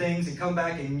hear things and come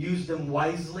back and use them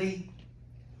wisely,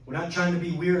 we're not trying to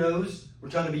be weirdos, we're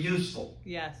trying to be useful.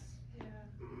 Yes.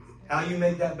 How you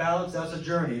make that balance, that's a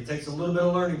journey. It takes a little bit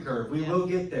of learning curve. We will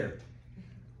get there.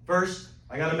 First,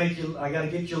 I gotta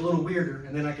get you a little weirder,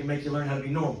 and then I can make you learn how to be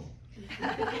normal.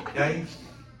 Okay?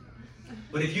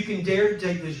 But if you can dare to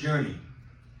take this journey,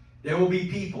 there will be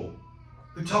people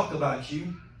who talk about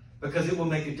you because it will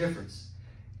make a difference.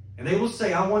 And they will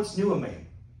say, I once knew a man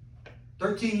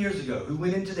 13 years ago who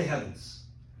went into the heavens.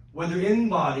 Whether in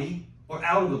body or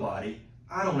out of the body,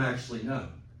 I don't actually know.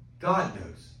 God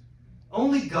knows.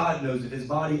 Only God knows if his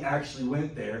body actually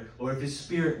went there or if his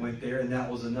spirit went there and that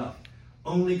was enough.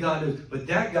 Only God knows. But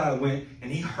that guy went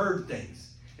and he heard things.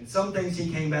 And some things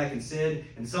he came back and said,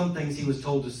 and some things he was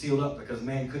told to seal up because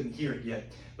man couldn't hear it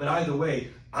yet. But either way,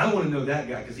 I want to know that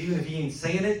guy because even if he ain't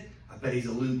saying it, I bet he's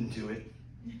alluding to it.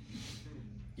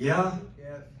 Yeah?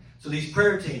 So these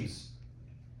prayer teams,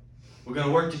 we're going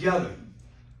to work together.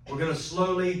 We're going to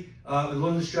slowly, a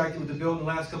little distracted with the building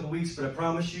the last couple of weeks, but I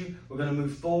promise you, we're going to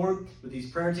move forward with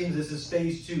these prayer teams. This is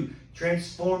phase 2,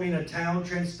 transforming a town,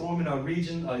 transforming a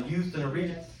region, a youth in a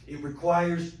region. It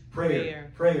requires prayer.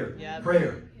 Yep.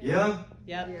 Prayer. Yeah?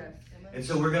 Yep. And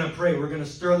so we're going to pray. We're going to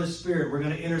stir the Spirit. We're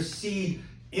going to intercede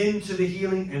into the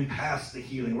healing and past the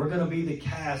healing. We're going to be the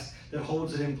cast that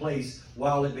holds it in place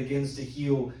while it begins to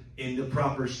heal in the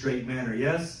proper, straight manner.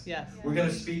 Yes? Yes. We're going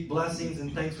to speak blessings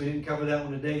and thanks. We didn't cover that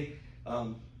one today.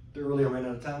 Earlier, I ran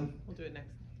out of time. We'll do it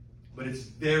next. But it's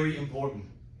very important.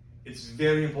 It's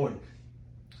very important.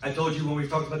 I told you when we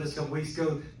talked about this a couple weeks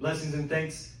ago, blessings and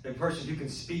thanks, the person who can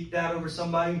speak that over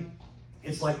somebody,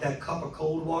 it's like that cup of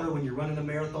cold water when you're running a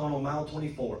marathon on mile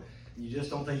 24. And you just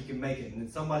don't think you can make it. And then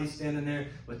somebody's standing there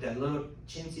with that little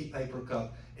chintzy paper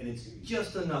cup, and it's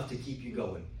just enough to keep you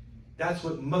going. That's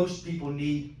what most people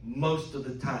need most of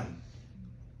the time.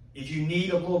 If you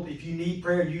need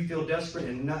prayer and you feel desperate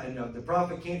and the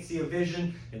prophet can't see a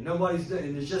vision and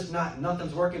there's just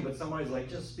nothing's working, but somebody's like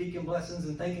just speaking blessings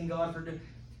and thanking God for it.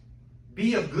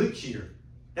 Be of good cheer.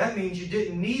 That means you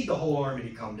didn't need the whole army to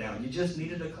come down. You just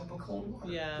needed a cup of cold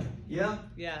water. Yeah. Yeah?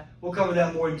 Yeah. We'll cover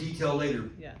that more in detail later.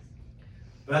 Yes.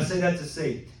 But I say that to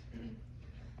say,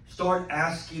 start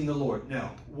asking the Lord.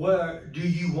 Now, where do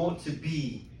you want to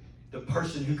be the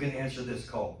person who can answer this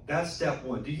call? That's step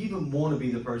 1. Do you even want to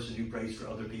be the person who prays for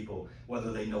other people,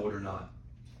 whether they know it or not?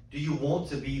 Do you want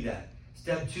to be that?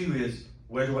 Step 2 is,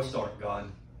 where do I start,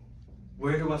 God?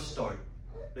 Where do I start?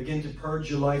 Begin to purge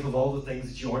your life of all the things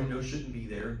that you already know shouldn't be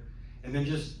there. And then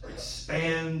just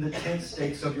expand the tent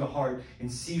stakes of your heart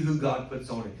and see who God puts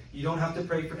on it. You don't have to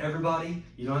pray for everybody.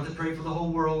 You don't have to pray for the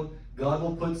whole world. God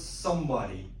will put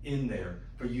somebody in there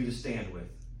for you to stand with.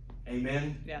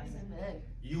 Amen? Yes. Amen.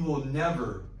 You will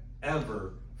never,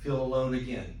 ever feel alone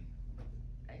again.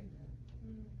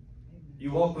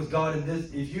 You walk with God in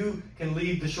this. If you can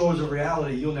leave the shores of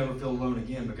reality, you'll never feel alone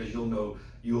again because you'll know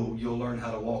you'll learn how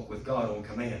to walk with God on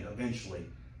command eventually.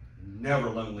 Never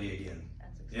lonely again.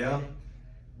 Yeah?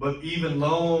 But even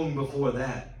long before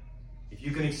that, if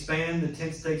you can expand the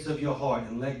tent stakes of your heart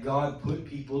and let God put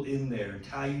people in there and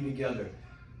tie you together,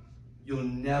 you'll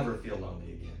never feel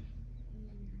lonely again.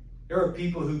 There are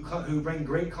people who bring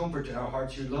great comfort to our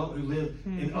hearts who live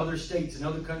in other states and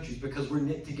other countries because we're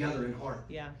knit together in heart.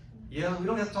 Yeah. Yeah, we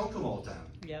don't have to talk to them all the time.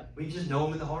 Yep. We just know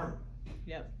them in the heart.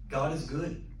 Yep. God is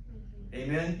good.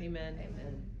 Amen? Amen.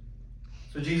 Amen.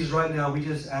 So Jesus, right now, we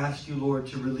just ask you, Lord,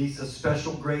 to release a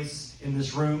special grace in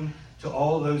this room to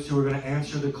all those who are going to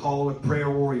answer the call of prayer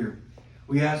warrior.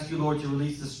 We ask you, Lord, to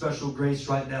release a special grace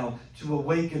right now to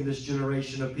awaken this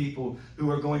generation of people who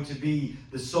are going to be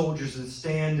the soldiers that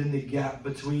stand in the gap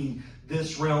between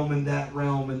this realm and that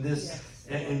realm and this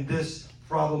and this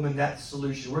problem and that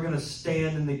solution. We're going to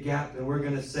stand in the gap and we're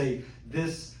going to say,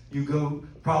 this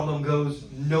problem goes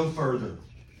no further.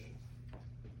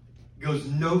 Goes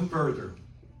no further.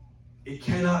 It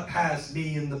cannot pass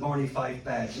me in the Barney Fife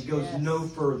badge. It goes no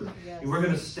further. Yes. And we're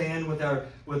going to stand with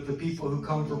the people who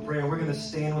come for prayer. We're going to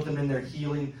stand with them in their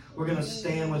healing. We're going to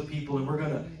stand with people and we're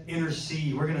going to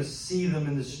intercede. We're going to see them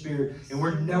in the Spirit. And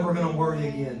we're never going to worry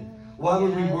again. Why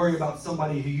would we worry about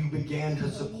somebody who you began to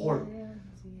support?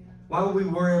 Why would we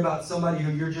worry about somebody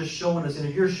who you're just showing us? And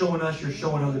if you're showing us, you're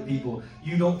showing other people.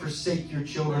 You don't forsake your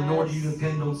children, nor do you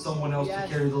depend on someone else to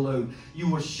carry the load. You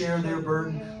will share their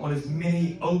burden on as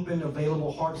many open,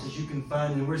 available hearts as you can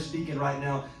find. And we're speaking right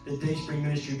now that Dayspring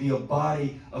Ministry be a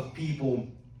body of people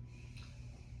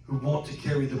who want to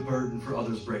carry the burden for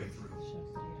others' breakthrough.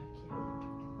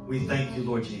 We thank you,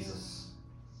 Lord Jesus.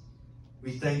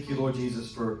 We thank you, Lord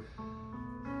Jesus, for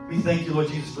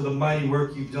the mighty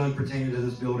work you've done pertaining to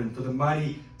this building, for the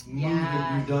mighty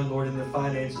movement you've done, Lord, in the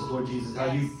finances, Lord Jesus,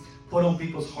 how you put on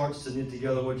people's hearts to knit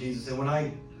together, Lord Jesus. And when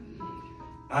I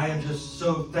am just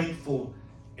so thankful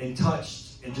and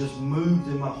touched and just moved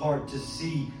in my heart to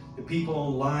see the people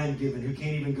online giving who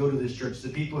can't even go to this church, the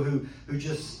people who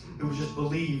just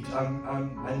believed.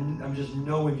 I'm just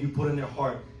knowing you put in their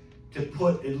heart to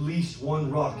put at least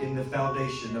one rock in the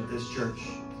foundation of this church.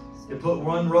 To put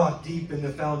one rock deep in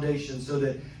the foundation so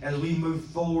that as we move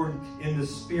forward in the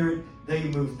Spirit, they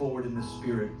move forward in the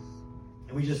Spirit.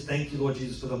 And we just thank you, Lord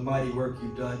Jesus, for the mighty work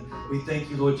you've done. We thank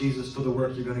you, Lord Jesus, for the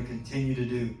work you're going to continue to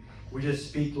do. We just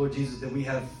speak, Lord Jesus, that we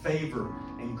have favor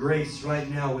and grace right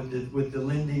now with the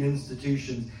lending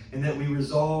institutions, and that we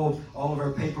resolve all of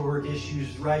our paperwork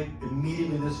issues right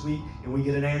immediately this week, and we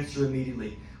get an answer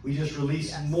immediately. We just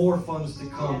release more funds to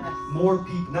come, more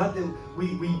people. Not that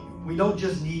we don't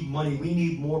just need money. We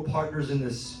need more partners in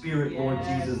the Spirit, Lord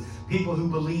Jesus. People who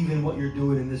believe in what you're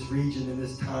doing in this region, in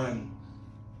this time.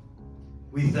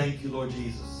 We thank you, Lord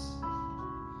Jesus.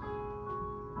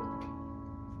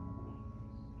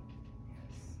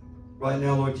 Right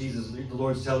now, Lord Jesus, the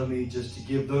Lord's telling me just to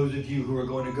give those of you who are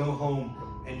going to go home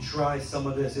and try some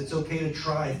of this. It's okay to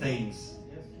try things.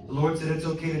 The Lord said it's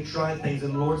okay to try things,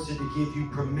 and the Lord said to give you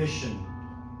permission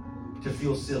to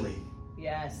feel silly.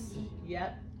 Yes.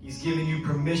 Yep. He's giving you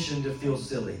permission to feel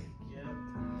silly. Yep.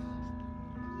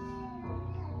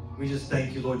 We just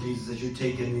thank you, Lord Jesus, as you're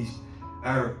taking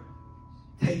our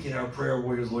prayer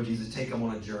warriors, Lord Jesus, take them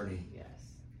on a journey. Yes.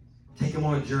 Take them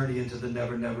on a journey into the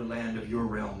never, never land of your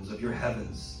realms, of your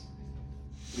heavens.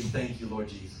 We thank you, Lord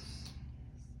Jesus.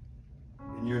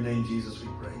 In your name, Jesus, we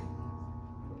pray.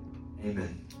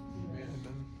 Amen.